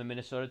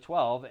Minnesota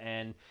 12,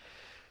 and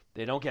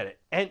they don't get it.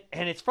 And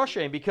it's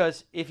frustrating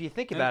because if you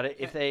think about it,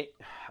 if they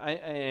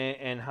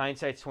and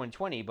hindsight's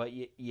 20/20, but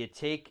you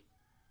take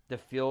the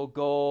field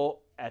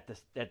goal at the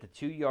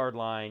 2-yard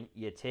line,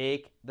 you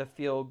take the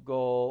field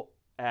goal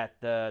at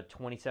the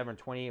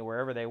 27-20 or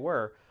wherever they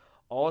were,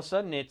 all of a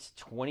sudden it's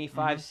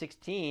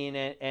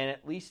 25-16, and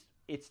at least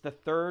it's the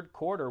third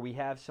quarter. We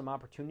have some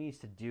opportunities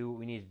to do what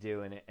we need to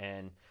do,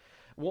 and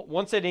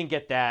once they didn't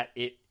get that,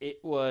 it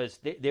was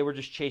they were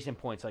just chasing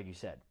points, like you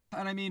said.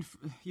 And I mean,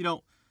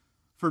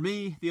 for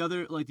me, the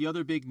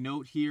other big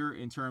note here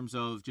in terms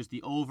of just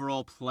the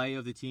overall play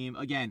of the team.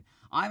 Again,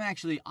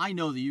 I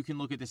know that you can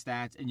look at the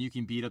stats and you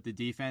can beat up the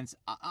defense.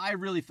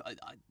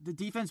 The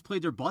defense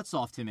played their butts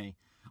off to me.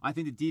 I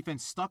think the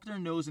defense stuck their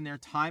nose in there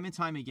time and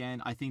time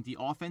again. I think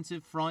our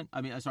defensive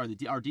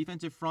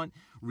front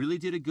really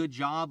did a good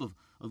job of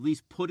at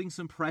least putting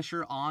some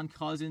pressure on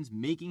Cousins,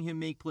 making him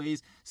make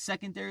plays.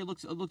 Secondary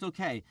looked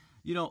okay.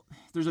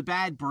 There's a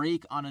bad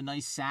break on a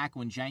nice sack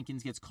when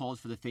Jenkins gets called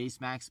for the face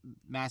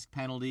mask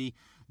penalty.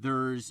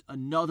 There's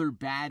another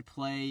bad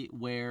play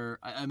where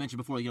I mentioned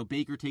before,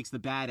 Baker takes the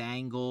bad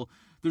angle.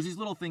 There's these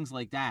little things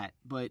like that.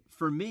 But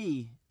for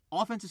me,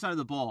 offensive side of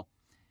the ball,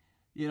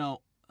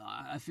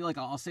 I feel like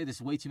I'll say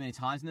this way too many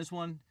times in this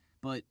one,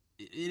 but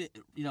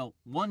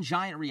one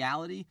giant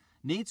reality: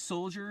 Nate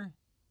Soldier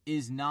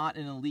is not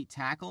an elite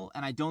tackle,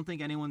 and I don't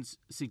think anyone's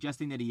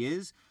suggesting that he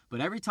is. But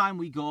every time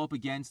we go up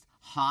against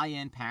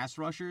high-end pass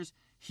rushers,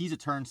 he's a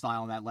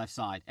turnstile on that left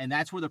side, and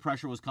that's where the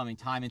pressure was coming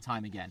time and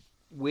time again.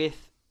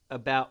 With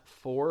about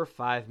 4 or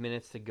 5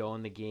 minutes to go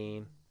in the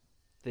game,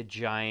 the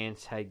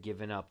Giants had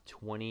given up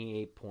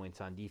 28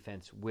 points on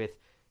defense with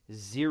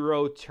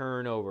 0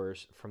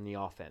 turnovers from the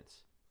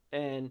offense.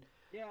 And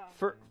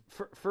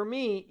for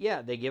me,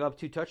 they gave up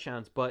 2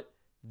 touchdowns, but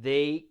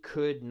they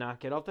could not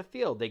get off the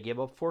field. They gave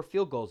up 4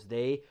 field goals.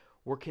 They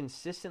were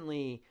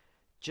consistently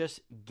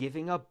just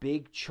giving up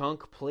big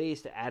chunk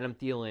plays to Adam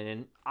Thielen.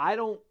 And I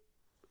don't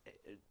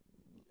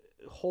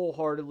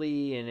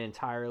wholeheartedly and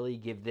entirely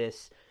give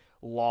this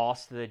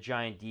loss to the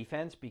Giant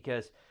defense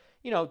because,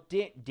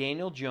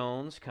 Daniel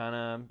Jones kind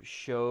of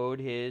showed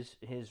his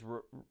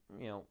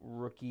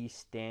rookie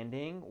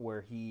standing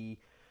where he...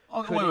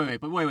 Oh,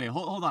 wait.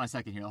 Hold on a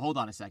second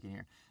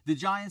here. The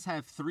Giants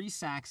have 3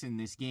 sacks in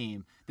this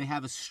game. They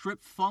have a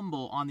strip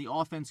fumble on the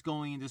offense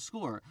going into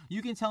score.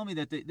 You can tell me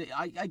that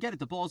I get it.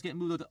 The ball's getting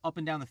moved up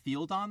and down the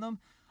field on them.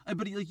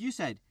 But like you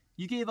said,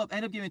 you ended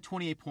up giving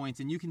 28 points,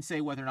 and you can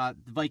say whether or not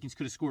the Vikings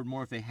could have scored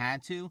more if they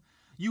had to.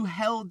 You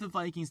held the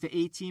Vikings to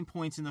 18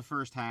 points in the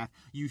first half.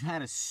 You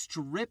had a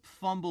strip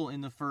fumble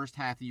in the first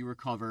half that you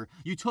recover.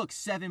 You took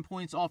 7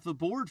 points off the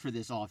board for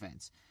this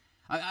offense.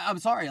 I'm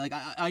sorry. Like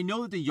I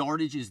know that the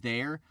yardage is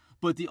there,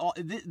 but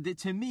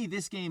to me,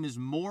 this game is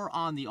more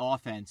on the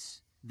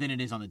offense than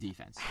it is on the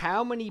defense.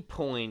 How many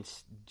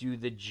points do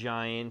the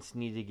Giants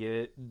need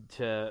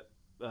to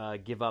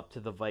give up to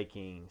the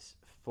Vikings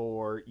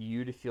for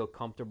you to feel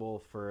comfortable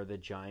for the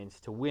Giants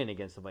to win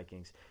against the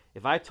Vikings?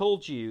 If I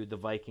told you the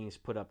Vikings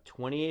put up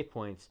 28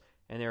 points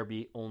and there would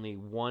be only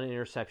one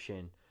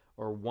interception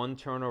or one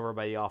turnover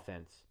by the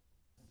offense,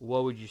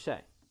 what would you say?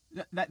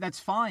 That's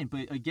fine,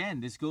 but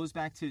again, this goes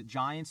back to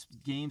Giants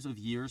games of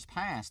years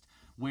past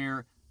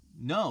where,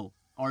 no,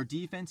 our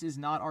defense is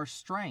not our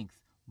strength,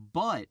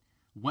 but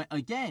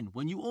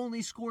when you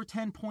only score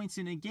 10 points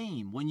in a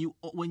game, when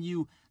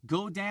you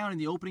go down in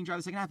the opening drive of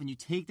the second half and you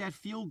take that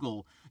field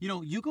goal,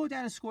 you go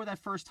down and score that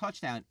first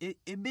touchdown,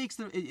 it makes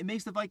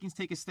the Vikings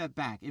take a step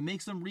back. It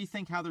makes them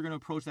rethink how they're going to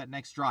approach that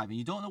next drive, and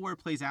you don't know where it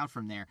plays out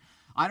from there.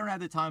 I don't have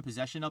the time of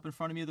possession up in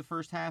front of me of the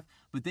first half,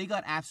 but they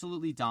got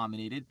absolutely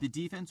dominated. The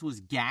defense was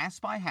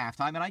gassed by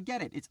halftime, and I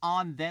get it. It's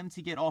on them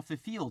to get off the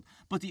field,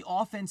 but the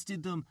offense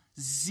did them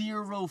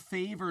zero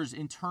favors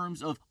in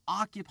terms of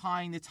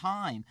occupying the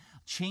time,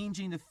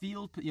 changing the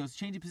field,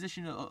 changing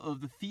position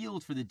of the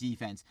field for the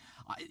defense.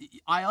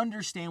 I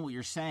understand what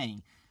you're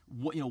saying.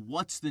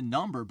 What's the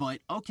number? But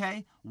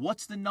okay,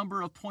 what's the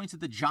number of points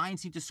that the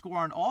Giants need to score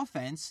on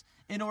offense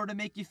in order to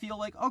make you feel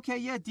like, okay,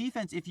 yeah,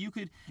 defense. If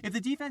the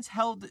defense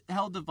held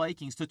the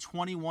Vikings to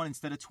 21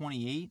 instead of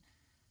 28,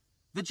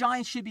 the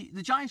Giants should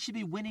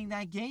be winning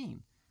that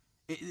game.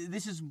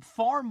 This is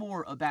far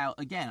more about,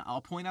 again,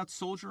 I'll point out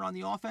Soldier on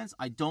the offense.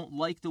 I don't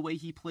like the way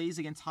he plays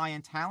against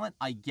high-end talent.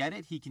 I get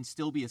it. He's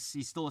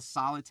still a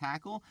solid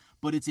tackle,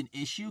 but it's an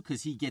issue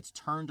because he gets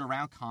turned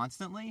around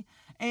constantly.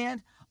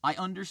 And I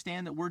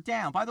understand that we're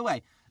down. By the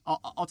way,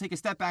 I'll take a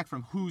step back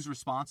from who's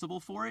responsible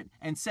for it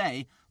and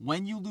say,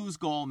 when you lose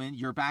Gallman,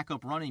 your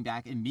backup running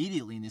back,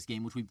 immediately in this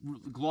game, which we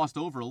glossed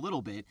over a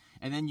little bit,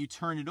 and then you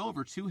turn it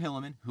over to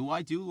Hilliman, who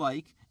I do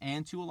like,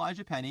 and to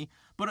Elijah Penny,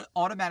 but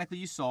automatically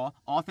you saw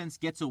offense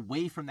gets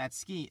away from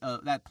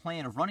that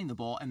plan of running the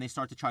ball, and they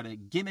start to try to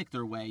gimmick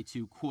their way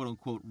to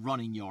quote-unquote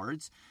running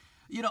yards.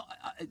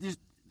 The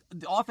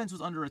offense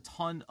was under a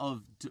ton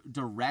of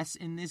duress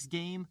in this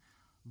game.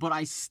 But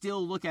I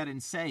still look at it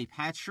and say,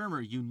 Pat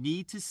Shurmur, you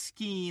need to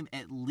scheme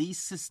at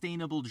least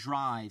sustainable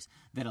drives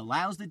that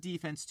allows the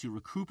defense to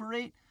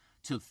recuperate,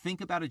 to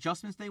think about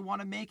adjustments they want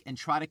to make, and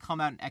try to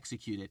come out and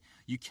execute it.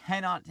 You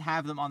cannot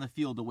have them on the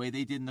field the way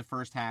they did in the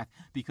first half,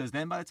 because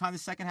then by the time the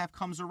second half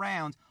comes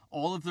around,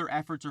 all of their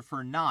efforts are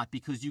for naught,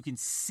 because you can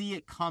see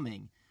it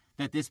coming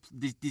that this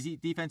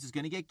defense is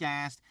going to get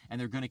gassed, and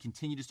they're going to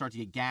continue to start to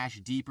get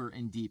gashed deeper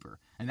and deeper.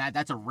 And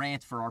that's a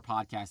rant for our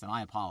podcast, and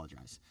I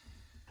apologize.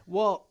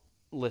 Well,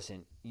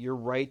 listen, you're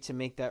right to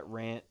make that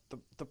rant.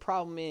 The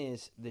problem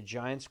is the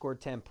Giants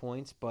scored 10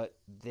 points, but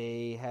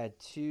they had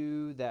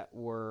two that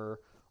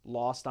were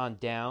lost on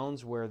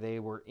downs where they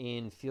were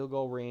in field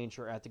goal range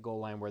or at the goal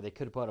line where they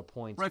could have put a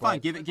point. Right,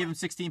 fine. Give him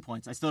 16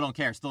 points. I still don't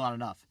care. Still not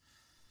enough.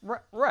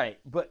 Right,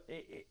 but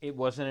it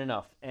wasn't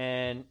enough.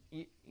 And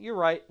you're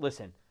right.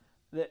 Listen,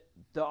 the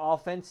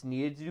offense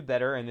needed to do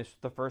better, and this was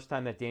the first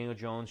time that Daniel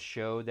Jones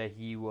showed that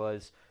he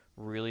was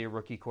really a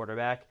rookie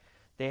quarterback.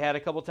 They had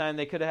a couple times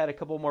they could have had a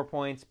couple more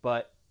points,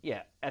 but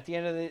yeah, at the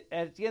end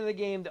of the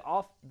game,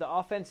 the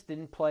offense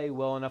didn't play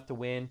well enough to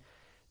win.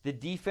 The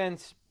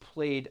defense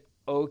played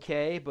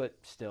okay, but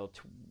still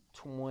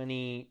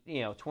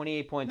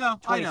 28 points,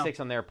 26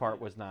 on their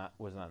part was not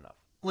enough.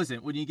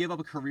 Listen, when you give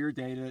up a career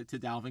day to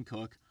Dalvin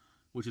Cook,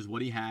 which is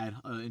what he had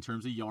in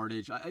terms of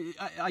yardage,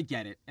 I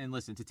get it. And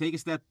listen, to take a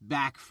step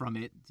back from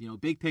it,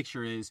 big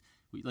picture is,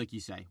 like you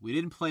say, we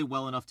didn't play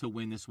well enough to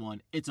win this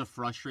one. It's a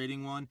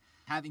frustrating one.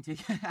 Having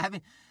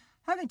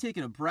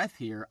taken a breath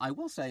here, I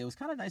will say it was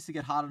kind of nice to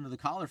get hot under the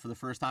collar for the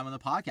first time on the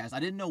podcast.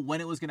 I didn't know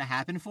when it was going to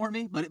happen for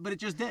me, but it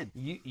just did.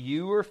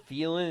 You were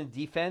feeling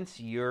the defense.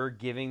 You're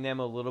giving them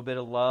a little bit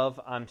of love.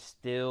 I'm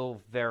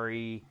still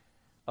very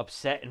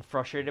upset and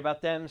frustrated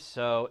about them.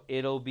 So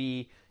it'll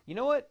be,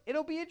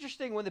 it'll be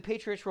interesting when the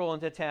Patriots roll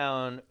into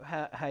town,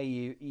 how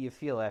you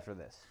feel after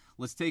this.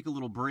 Let's take a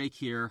little break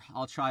here.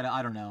 I'll try to,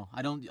 I don't know.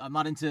 I'm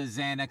not into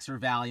Xanax or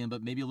Valium,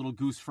 but maybe a little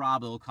Goose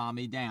Fraba will calm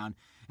me down.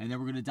 And then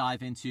we're going to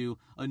dive into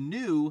a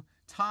new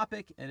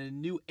topic and a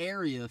new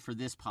area for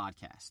this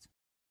podcast.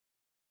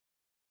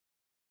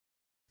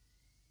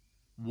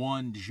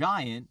 One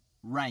Giant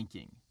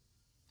ranking.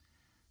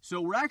 So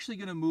we're actually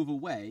going to move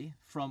away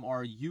from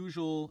our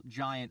usual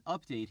Giant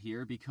update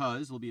here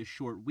because it'll be a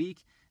short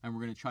week, and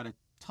we're going to try to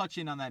touch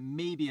in on that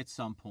maybe at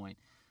some point.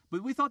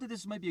 But we thought that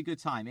this might be a good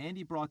time.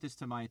 Andy brought this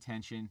to my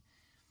attention.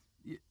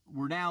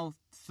 We're now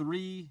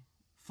 3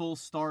 full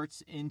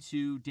starts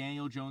into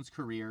Daniel Jones'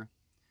 career.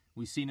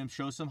 We've seen him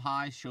show some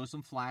highs, show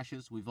some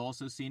flashes. We've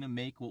also seen him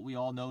make what we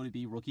all know to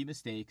be rookie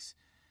mistakes.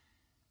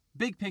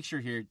 Big picture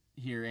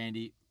here,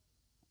 Andy.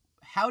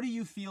 how do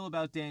you feel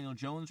about Daniel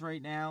Jones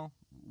right now?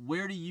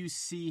 Where do you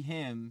see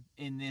him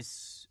in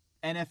this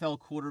NFL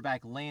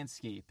quarterback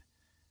landscape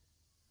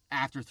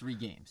after 3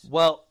 games?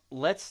 Well,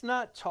 let's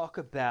not talk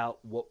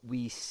about what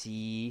we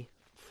see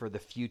for the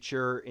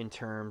future in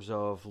terms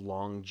of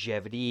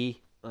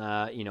longevity,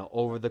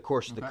 over the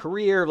course of the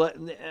career.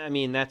 I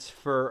mean, that's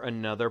for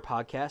another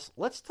podcast.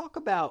 Let's talk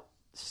about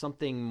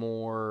something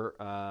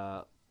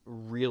more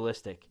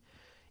realistic.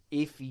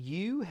 If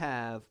you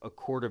have a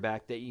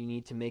quarterback that you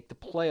need to make the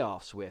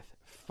playoffs with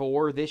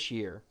for this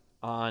year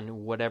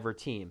on whatever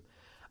team,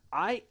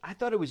 I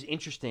thought it was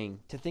interesting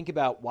to think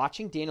about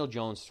watching Daniel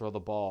Jones throw the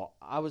ball.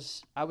 I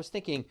was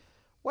thinking,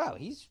 wow,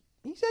 he's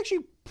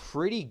actually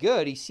pretty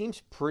good. He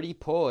seems pretty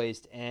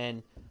poised,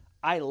 and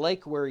I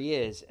like where he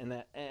is. And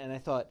I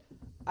thought,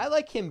 I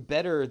like him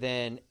better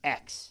than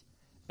X.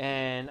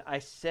 And I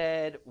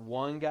said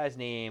one guy's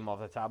name off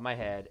the top of my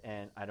head,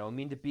 and I don't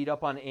mean to beat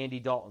up on Andy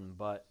Dalton,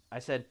 but I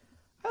said,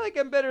 I like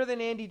him better than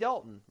Andy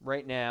Dalton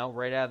right now,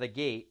 right out of the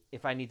gate,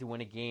 if I need to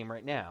win a game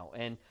right now.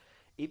 And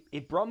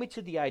it brought me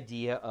to the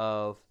idea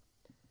of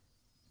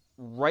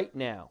right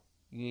now,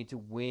 you need to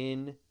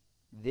win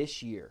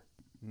this year,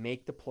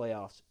 make the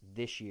playoffs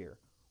this year.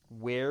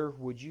 Where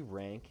would you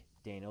rank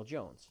Daniel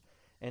Jones?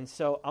 And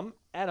so,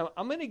 Adam,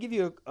 I'm going to give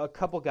you a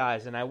couple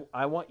guys, and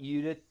I want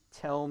you to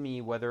tell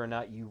me whether or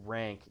not you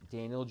rank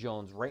Daniel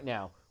Jones right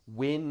now,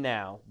 win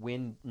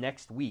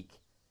next week,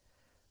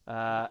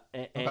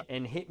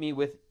 and hit me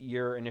with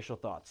your initial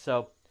thoughts.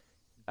 So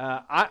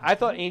I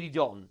thought Andy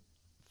Dalton,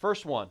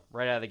 first one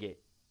right out of the gate.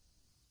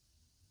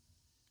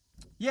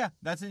 Yeah,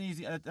 that's an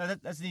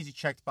easy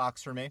checked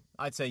box for me.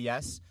 I'd say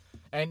yes.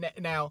 And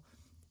now,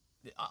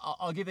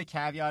 I'll give a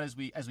caveat as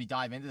we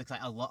dive into this,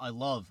 because I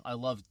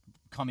love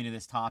coming to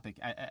this topic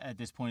at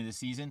this point of the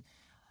season,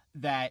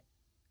 that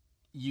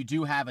you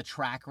do have a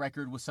track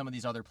record with some of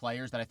these other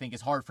players that I think is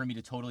hard for me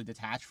to totally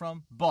detach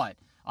from. But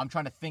I'm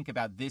trying to think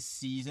about this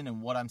season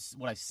and what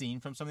I've seen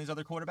from some of these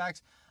other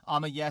quarterbacks.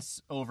 I'm a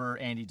yes over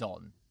Andy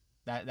Dalton.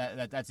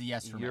 That's a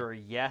yes for me. You're a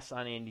yes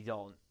on Andy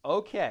Dalton.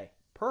 Okay,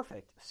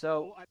 perfect.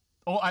 So.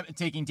 I'm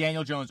taking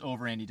Daniel Jones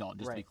over Andy Dalton,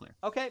 just to be clear.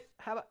 Okay,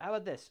 how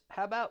about this?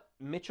 How about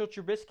Mitchell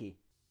Trubisky?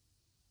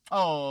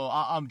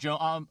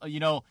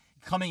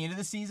 Coming into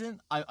the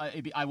season,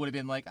 I would have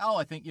been like,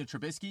 I think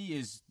Trubisky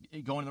is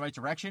going in the right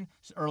direction.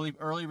 So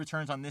early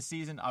returns on this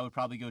season, I would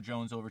probably go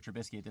Jones over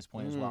Trubisky at this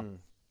point as well.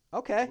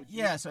 Okay.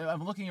 Yeah, so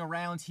I'm looking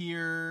around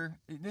here.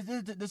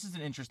 This is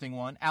an interesting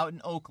one. Out in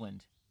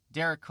Oakland,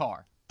 Derek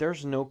Carr.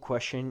 There's no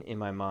question in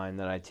my mind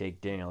that I take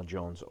Daniel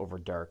Jones over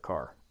Derek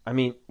Carr. I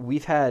mean,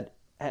 we've had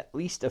at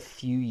least a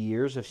few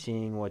years of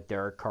seeing what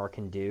Derek Carr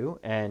can do,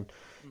 and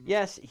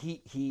yes,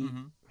 he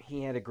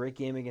had a great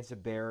game against the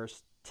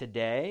Bears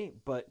today,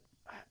 but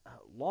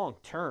long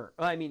term,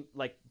 I mean,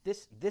 like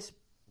this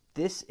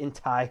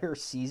entire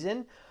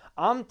season,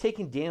 I'm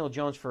taking Daniel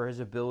Jones for his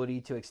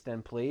ability to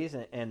extend plays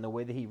and the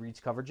way that he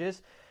reads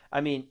coverages. I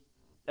mean,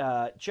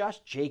 Josh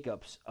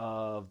Jacobs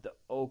of the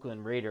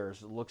Oakland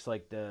Raiders looks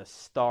like the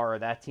star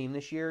of that team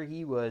this year.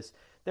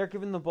 They're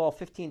giving the ball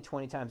 15,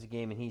 20 times a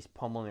game, and he's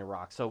pummeling the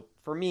rock. So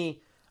for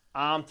me,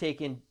 I'm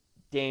taking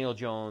Daniel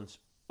Jones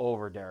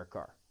over Derek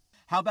Carr.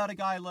 How about a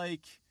guy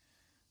like,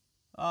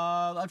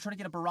 I'm trying to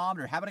get a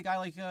barometer. How about a guy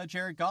like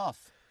Jared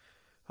Goff?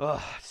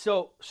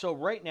 So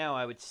right now,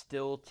 I would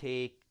still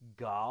take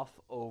Goff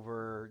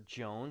over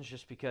Jones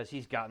just because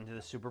he's gotten to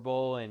the Super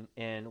Bowl,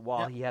 and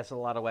while he has a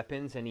lot of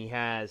weapons and he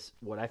has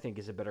what I think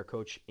is a better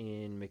coach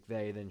in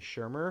McVay than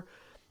Shermer,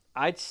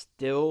 I'd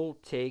still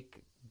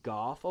take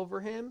Goff over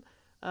him.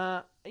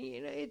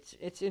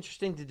 It's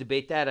interesting to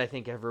debate that. I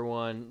think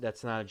everyone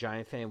that's not a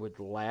Giant fan would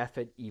laugh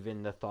at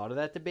even the thought of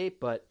that debate,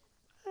 but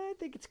I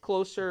think it's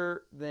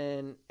closer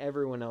than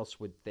everyone else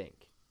would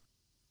think.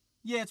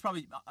 Yeah, it's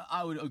probably.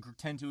 I would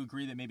tend to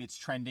agree that maybe it's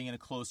trending in a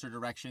closer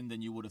direction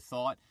than you would have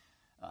thought.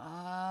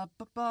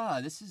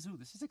 This is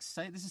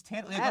exciting. This is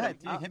tangible.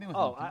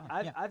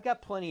 I've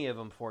got plenty of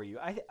them for you.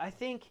 I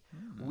think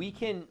we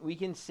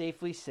can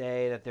safely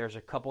say that there's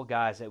a couple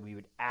guys that we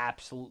would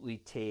absolutely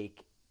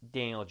take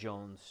Daniel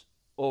Jones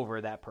over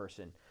that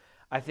person.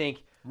 I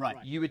think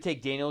you would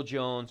take Daniel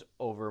Jones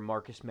over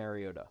Marcus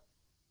Mariota.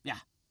 Yeah.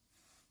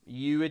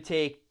 You would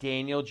take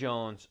Daniel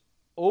Jones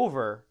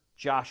over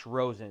Josh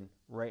Rosen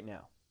right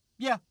now.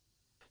 Yeah.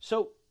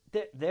 So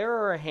there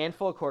are a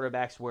handful of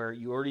quarterbacks where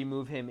you already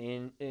move him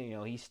in.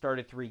 He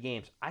started 3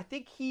 games. I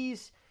think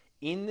he's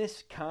in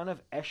this kind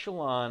of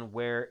echelon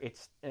where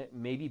it's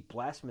maybe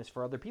blasphemous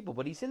for other people,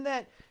 but he's in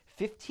that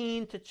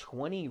 15 to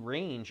 20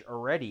 range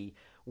already,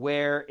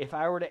 where if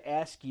I were to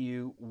ask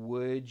you,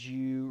 would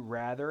you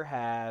rather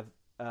have,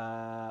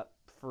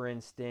 for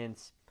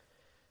instance,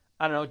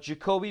 I don't know,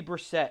 Jacoby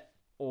Brissett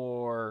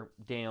or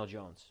Daniel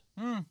Jones?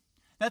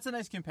 That's a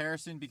nice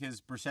comparison because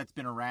Brissett's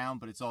been around,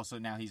 but it's also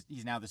now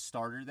he's now the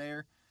starter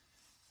there.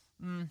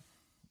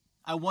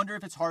 I wonder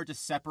if it's hard to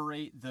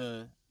separate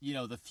the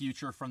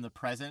future from the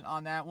present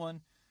on that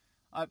one.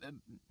 I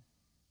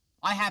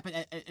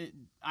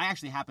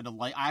actually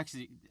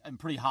am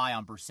pretty high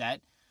on Brissett,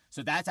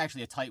 So that's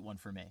actually a tight one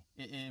for me.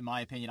 In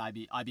my opinion,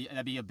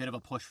 that'd be a bit of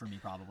a push for me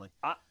probably.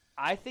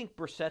 I think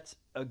Brissett's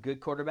a good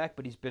quarterback,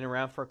 but he's been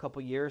around for a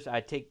couple years.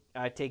 I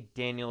take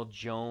Daniel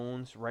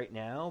Jones right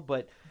now,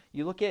 but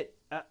you look at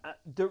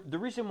the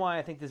reason why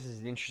I think this is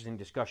an interesting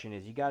discussion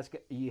is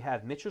you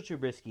have Mitchell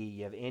Trubisky,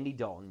 you have Andy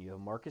Dalton, you have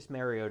Marcus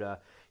Mariota,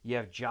 you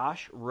have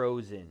Josh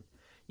Rosen,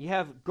 you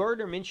have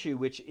Gardner Minshew,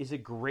 which is a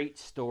great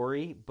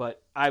story,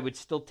 but I would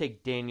still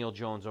take Daniel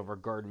Jones over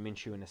Gardner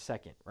Minshew in a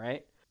second,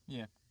 right?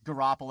 Yeah.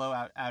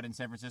 Garoppolo out in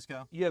San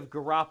Francisco. You have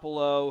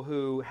Garoppolo,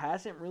 who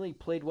hasn't really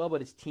played well,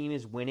 but his team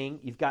is winning.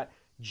 You've got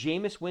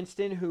Jameis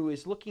Winston, who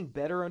is looking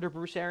better under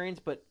Bruce Arians,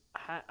 but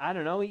I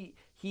don't know.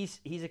 He's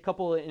a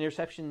couple of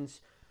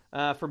interceptions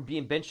from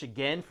being benched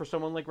again for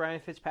someone like Ryan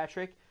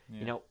Fitzpatrick. Yeah.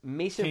 You know,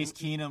 Mason Case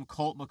Keenum,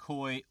 Colt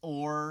McCoy,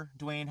 or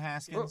Dwayne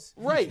Haskins.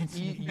 Right.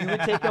 you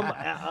would take him.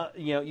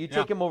 You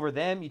take him over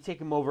them. You take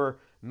him over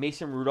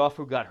Mason Rudolph,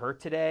 who got hurt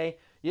today.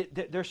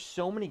 There's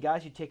so many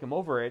guys you take him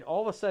over, and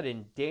all of a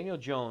sudden, Daniel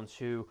Jones,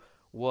 who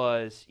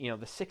was the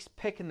 6th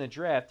pick in the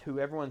draft, who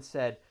everyone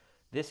said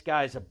this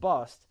guy's a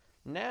bust.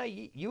 Now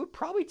you would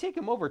probably take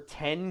him over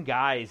 10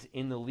 guys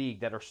in the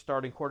league that are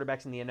starting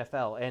quarterbacks in the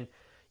NFL, and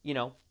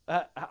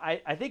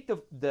I think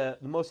the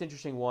most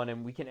interesting one,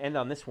 and we can end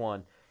on this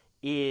one,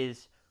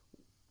 is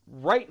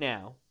right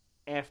now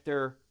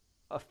after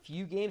a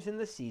few games in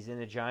the season,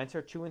 the Giants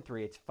are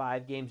 2-3. It's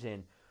 5 games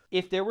in.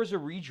 If there was a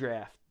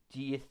redraft, do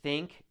you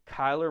think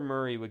Kyler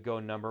Murray would go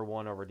number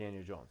 1 over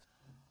Daniel Jones?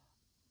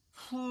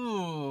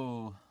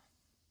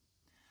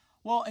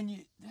 Well,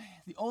 and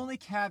the only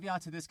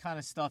caveat to this kind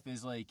of stuff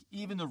is like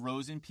even the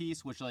Rosen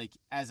piece, which like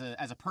as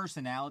a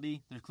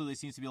personality, there clearly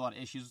seems to be a lot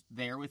of issues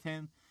there with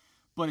him.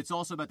 But it's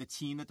also about the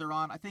team that they're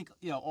on. I think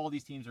all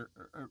these teams are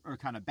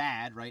kind of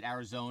bad, right?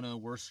 Arizona,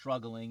 we're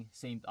struggling.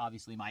 Same,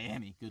 obviously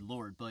Miami. Good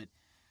Lord, but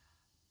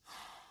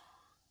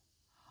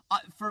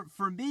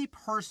for me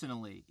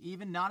personally,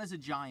 even not as a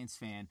Giants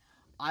fan,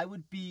 I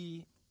would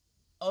be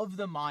of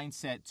the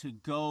mindset to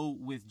go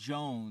with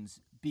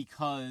Jones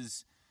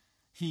because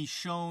he's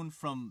shown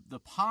from the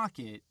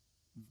pocket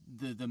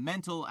the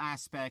mental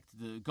aspect,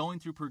 the going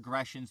through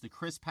progressions, the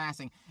crisp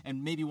passing,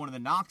 and maybe one of the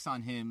knocks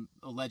on him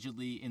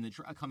allegedly in the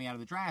coming out of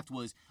the draft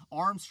was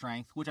arm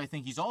strength, which I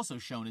think he's also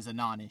shown is a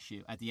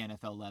non-issue at the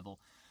NFL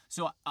level.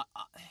 So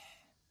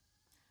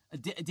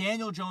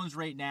Daniel Jones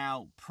right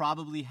now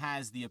probably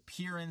has the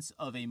appearance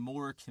of a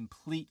more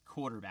complete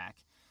quarterback.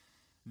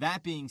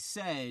 That being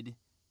said,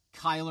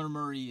 Kyler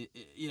Murray,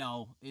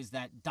 is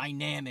that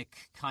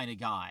dynamic kind of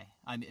guy.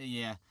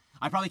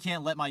 I probably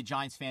can't let my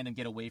Giants fandom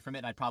get away from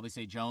it. I'd probably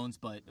say Jones,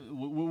 but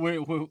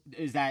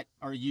is that?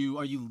 Are you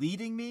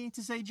leading me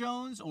to say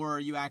Jones, or are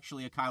you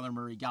actually a Kyler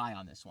Murray guy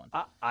on this one?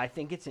 I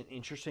think it's an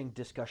interesting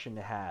discussion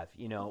to have.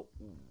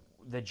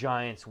 The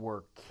Giants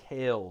were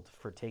killed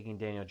for taking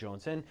Daniel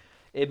Jones, and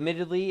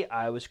admittedly,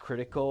 I was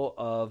critical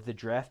of the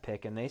draft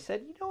pick, and they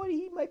said,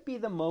 he might be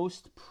the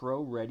most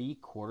pro-ready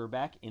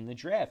quarterback in the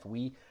draft.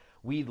 We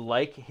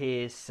like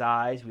his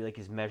size, we like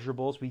his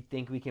measurables, we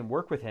think we can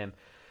work with him.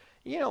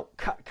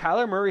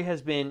 Kyler Murray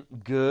has been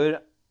good,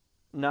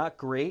 not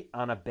great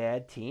on a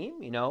bad team.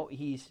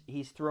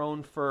 He's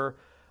thrown for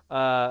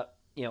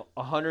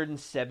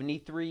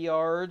 173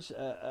 yards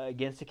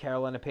against the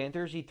Carolina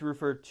Panthers. He threw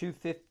for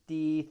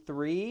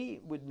 253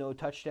 with no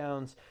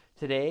touchdowns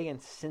today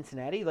against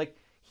Cincinnati. Like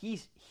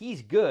he's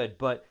good,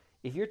 but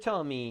if you're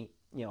telling me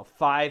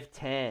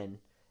 5'10"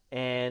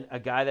 and a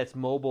guy that's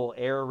mobile,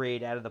 air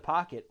raid out of the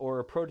pocket,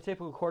 or a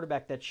prototypical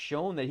quarterback that's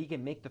shown that he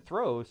can make the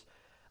throws,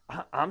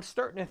 I'm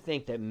starting to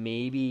think that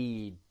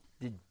maybe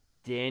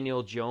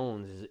Daniel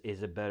Jones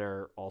is a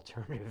better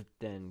alternative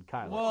than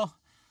Kyler. Well,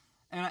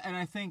 and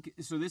I think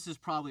so. This is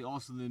probably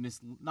also the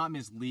not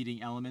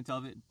misleading element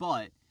of it,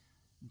 but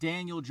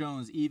Daniel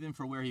Jones, even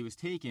for where he was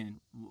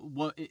taken,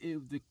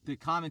 the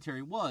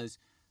commentary was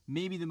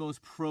maybe the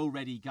most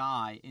pro-ready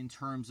guy in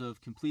terms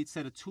of complete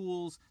set of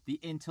tools, the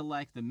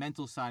intellect, the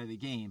mental side of the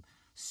game.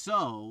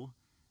 So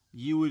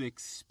you would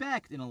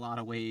expect in a lot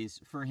of ways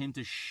for him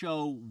to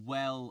show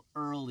well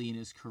early in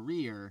his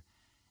career.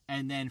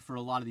 And then for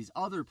a lot of these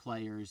other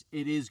players,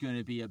 it is going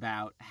to be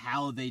about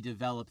how they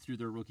develop through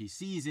their rookie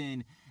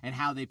season and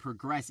how they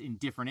progress in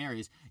different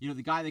areas.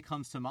 The guy that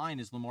comes to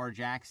mind is Lamar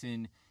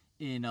Jackson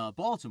in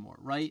Baltimore,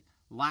 right?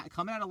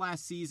 Coming out of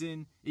last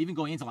season, even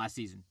going into last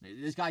season,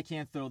 this guy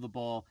can't throw the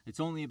ball. It's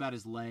only about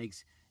his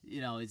legs.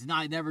 It's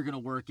never going to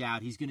work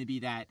out. He's going to be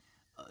that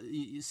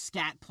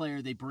scat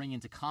player they bring in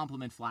to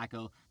complement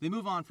Flacco. They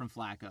move on from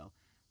Flacco,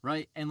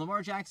 right? And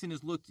Lamar Jackson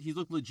he's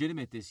looked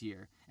legitimate this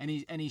year, and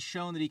he's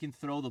shown that he can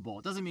throw the ball.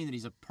 It doesn't mean that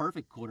he's a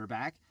perfect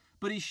quarterback,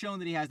 but he's shown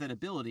that he has that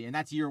ability, and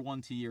that's year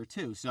 1 to year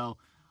 2. So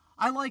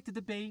I like the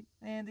debate,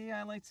 Andy.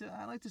 I like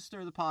to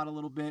stir the pot a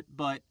little bit,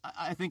 but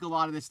I think a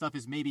lot of this stuff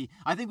is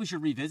I think we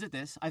should revisit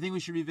this. I think we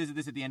should revisit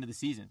this at the end of the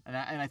season,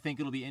 and I think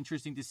it'll be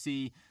interesting to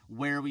see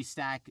where we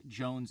stack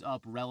Jones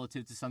up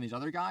relative to some of these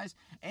other guys.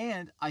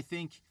 And I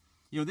think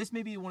this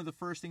may be one of the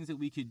first things that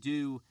we could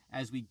do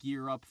as we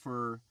gear up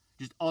for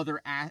just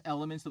other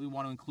elements that we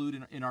want to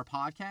include in our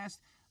podcast.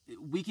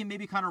 we can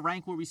maybe kind of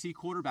rank where we see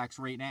quarterbacks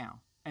right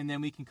now. And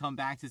then we can come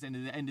back to the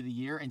end of the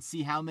year and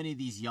see how many of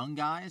these young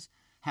guys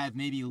have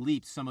maybe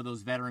leaped some of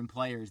those veteran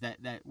players that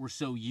we're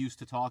so used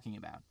to talking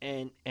about.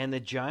 And the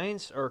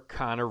Giants are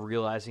kind of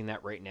realizing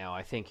that right now.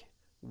 I think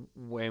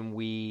when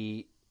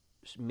we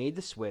made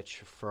the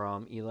switch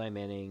from Eli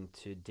Manning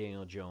to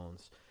Daniel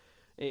Jones,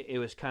 it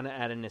was kind of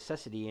out of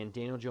necessity, and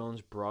Daniel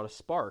Jones brought a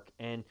spark.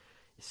 And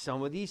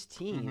some of these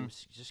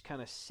teams just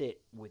kind of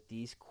sit with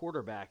these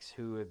quarterbacks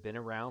who have been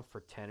around for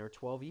 10 or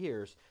 12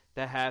 years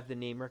that have the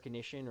name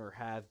recognition or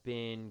have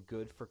been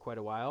good for quite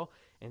a while.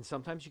 And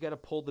sometimes you got to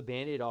pull the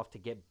Band-Aid off to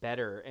get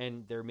better.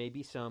 And there may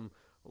be some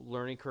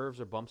learning curves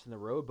or bumps in the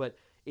road, but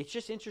it's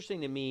just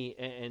interesting to me,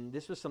 and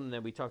this was something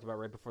that we talked about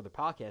right before the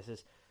podcast,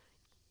 is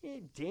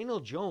Daniel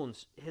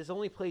Jones has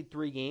only played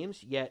 3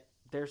 games, yet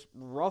there's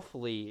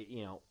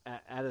roughly,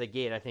 out of the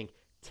gate, I think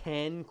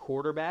 10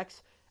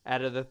 quarterbacks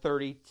out of the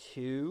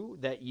 32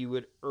 that you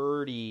would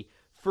already,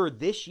 for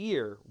this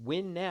year,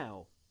 win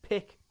now,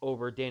 pick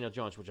over Daniel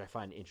Jones, which I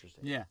find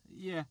interesting. Yeah.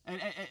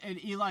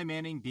 And Eli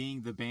Manning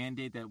being the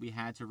Band-Aid that we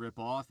had to rip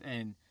off,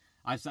 and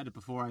I've said it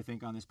before, I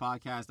think, on this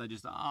podcast,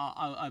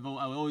 I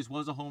always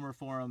was a homer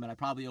for him, and I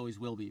probably always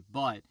will be.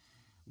 But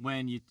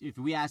if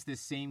we ask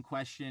this same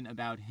question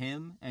about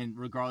him, and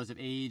regardless of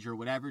age or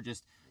whatever,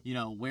 just,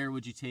 where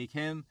would you take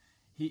him?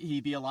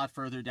 He'd be a lot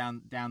further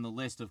down the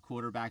list of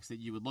quarterbacks that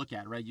you would look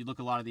at, right? You look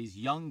at a lot of these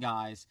young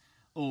guys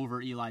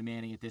over Eli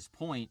Manning at this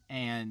point,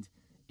 and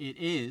it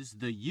is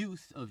the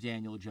youth of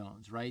Daniel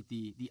Jones, right?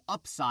 The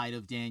upside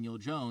of Daniel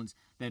Jones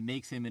that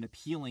makes him an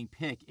appealing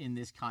pick in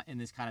this kind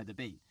of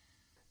debate.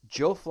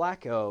 Joe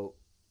Flacco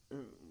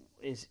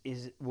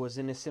was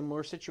in a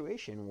similar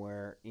situation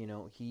where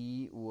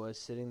he was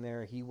sitting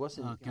there. He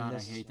wasn't. Oh God, I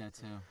hate that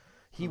too.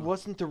 He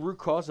wasn't the root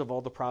cause of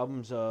all the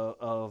problems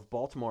of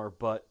Baltimore,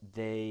 but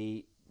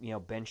they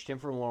benched him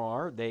from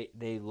Lamar.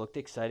 They looked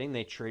exciting.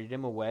 They traded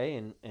him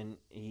away, and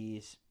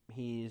he's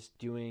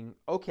doing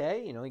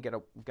okay. He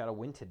got a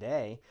win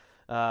today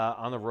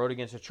on the road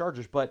against the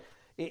Chargers, but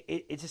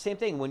it's the same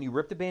thing when you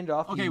rip the band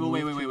off. Okay, well,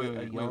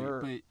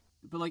 wait.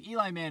 But like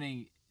Eli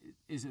Manning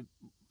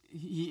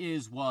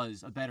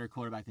was a better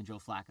quarterback than Joe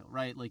Flacco,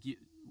 right? Like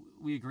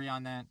we agree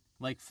on that.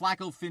 Like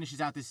Flacco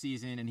finishes out this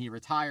season and he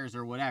retires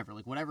or whatever.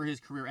 Like whatever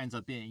his career ends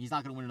up being, he's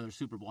not going to win another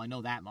Super Bowl. I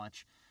know that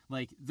much.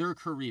 Like their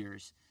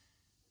careers,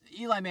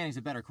 Eli Manning's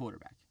a better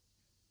quarterback.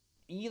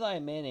 Eli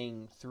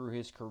Manning, through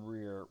his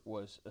career,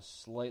 was a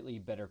slightly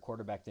better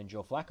quarterback than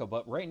Joe Flacco.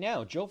 But right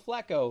now, Joe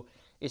Flacco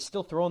is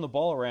still throwing the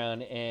ball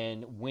around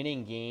and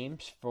winning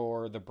games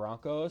for the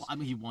Broncos. Well, I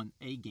mean, he won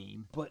a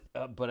game. But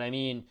I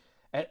mean,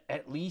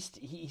 at least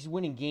he's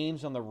winning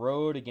games on the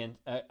road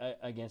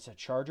against the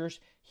Chargers.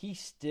 He's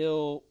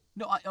still...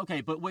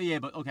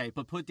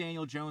 But put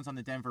Daniel Jones on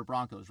the Denver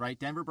Broncos, right?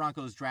 Denver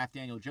Broncos draft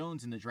Daniel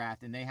Jones in the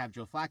draft, and they have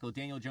Joe Flacco.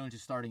 Daniel Jones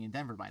is starting in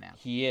Denver by now.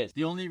 He is.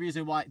 The only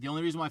reason why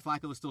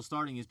Flacco is still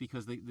starting is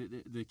because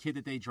the kid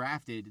that they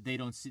drafted, they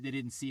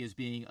didn't see as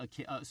being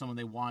someone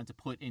they wanted to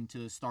put into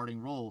the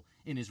starting role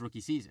in his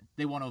rookie season.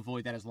 They want to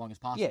avoid that as long as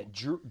possible. Yeah,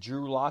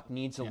 Drew Lock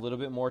needs a little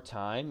bit more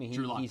time.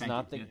 He's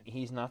not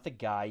the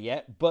guy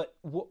yet. But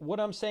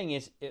what I'm saying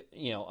is,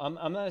 I'm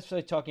not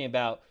necessarily talking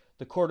about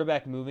the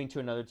quarterback moving to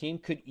another team.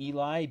 Could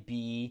Eli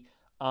be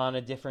on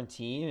a different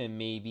team and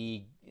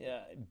maybe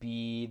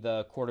be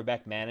the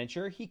quarterback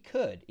manager? He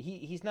could.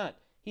 He's not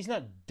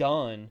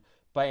done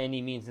by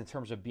any means in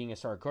terms of being a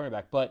starting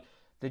quarterback. But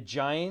the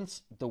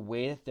Giants, the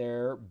way that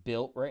they're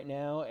built right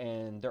now,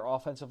 and their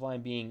offensive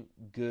line being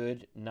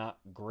good, not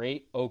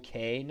great,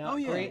 okay,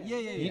 not great.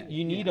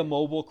 You need a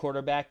mobile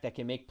quarterback that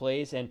can make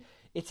plays, and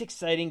it's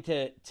exciting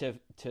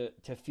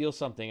to feel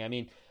something. I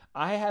mean,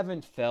 I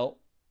haven't felt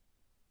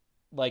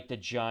like the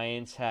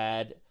Giants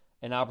had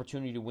an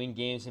opportunity to win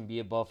games and be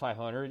above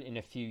 500 in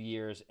a few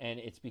years, and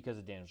it's because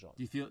of Daniel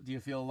Jones. Do you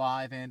feel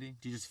alive, Andy?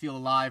 Do you just feel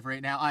alive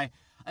right now?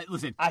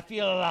 Listen. I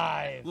feel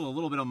alive. A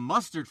little bit of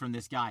mustard from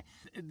this guy.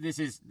 This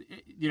is,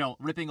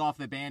 ripping off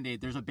the Band-Aid.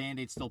 There's a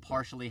Band-Aid still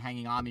partially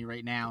hanging on me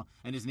right now,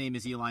 and his name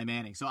is Eli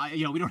Manning. So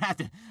we don't have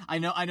to. I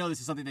know this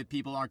is something that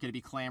people aren't going to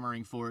be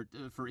clamoring for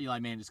Eli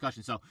Manning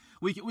discussion. So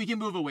we can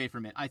move away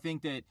from it. I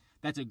think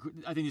I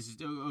think this is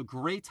a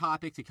great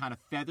topic to kind of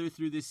feather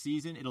through this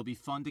season. It'll be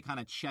fun to kind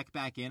of check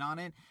back in on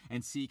it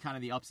and see kind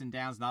of the ups and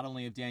downs, not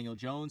only of Daniel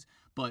Jones,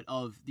 but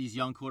of these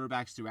young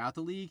quarterbacks throughout the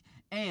league.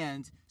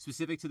 And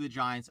specific to the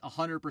Giants,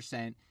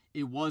 100%,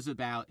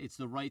 it's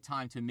the right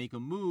time to make a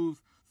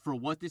move for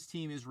what this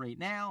team is right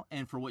now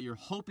and for what you're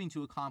hoping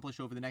to accomplish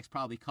over the next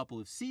probably couple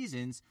of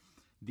seasons.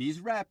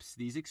 These reps,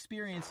 these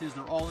experiences,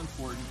 they're all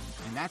important,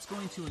 and that's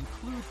going to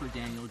include for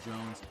Daniel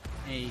Jones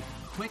a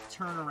quick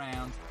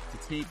turnaround to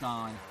take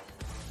on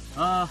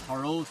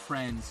our old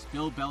friends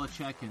Bill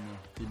Belichick and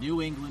the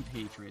New England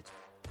Patriots.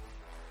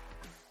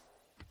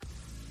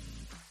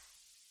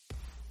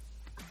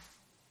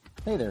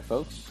 Hey there,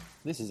 folks.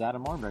 This is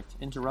Adam Armbrecht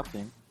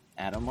interrupting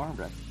Adam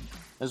Armbrecht,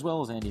 as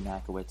well as Andy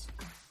Makowitz.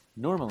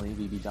 Normally,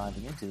 we'd be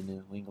diving into the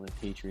New England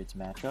Patriots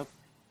matchup.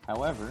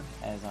 However,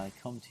 as I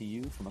come to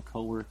you from a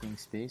co-working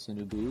space in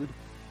Ubud,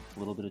 a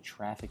little bit of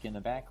traffic in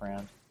the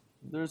background.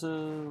 There's a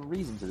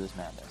reason to this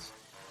madness.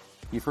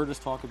 You've heard us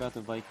talk about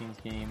the Vikings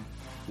game.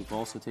 We've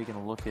also taken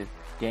a look at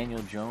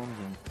Daniel Jones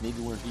and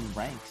maybe where he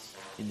ranks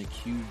in the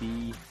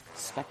QB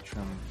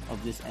spectrum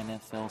of this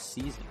NFL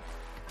season.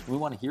 We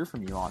want to hear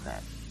from you on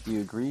that. Do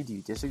you agree? Do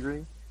you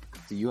disagree?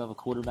 Do you have a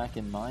quarterback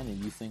in mind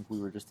and you think we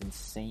were just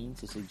insane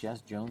to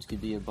suggest Jones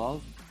could be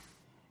above?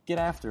 Get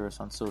after us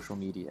on social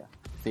media.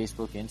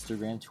 Facebook,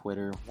 Instagram,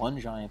 Twitter, One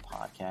Giant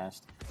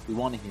Podcast. We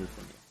want to hear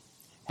from you.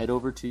 Head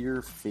over to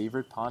your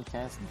favorite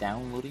podcast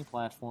downloading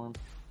platform,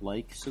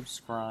 like,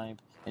 subscribe,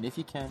 and if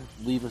you can,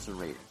 leave us a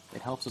rating.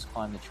 It helps us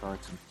climb the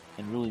charts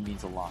and really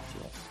means a lot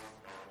to us.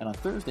 And on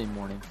Thursday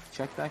morning,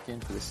 check back in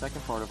for the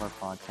second part of our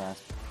podcast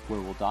where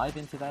we'll dive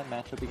into that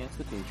matchup against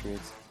the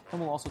Patriots, and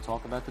we'll also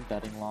talk about the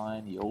betting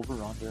line, the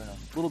over-under, and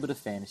a little bit of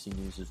fantasy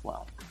news as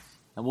well.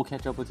 And we'll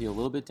catch up with you a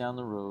little bit down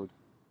the road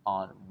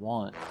on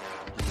One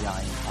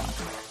Giant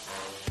Podcast.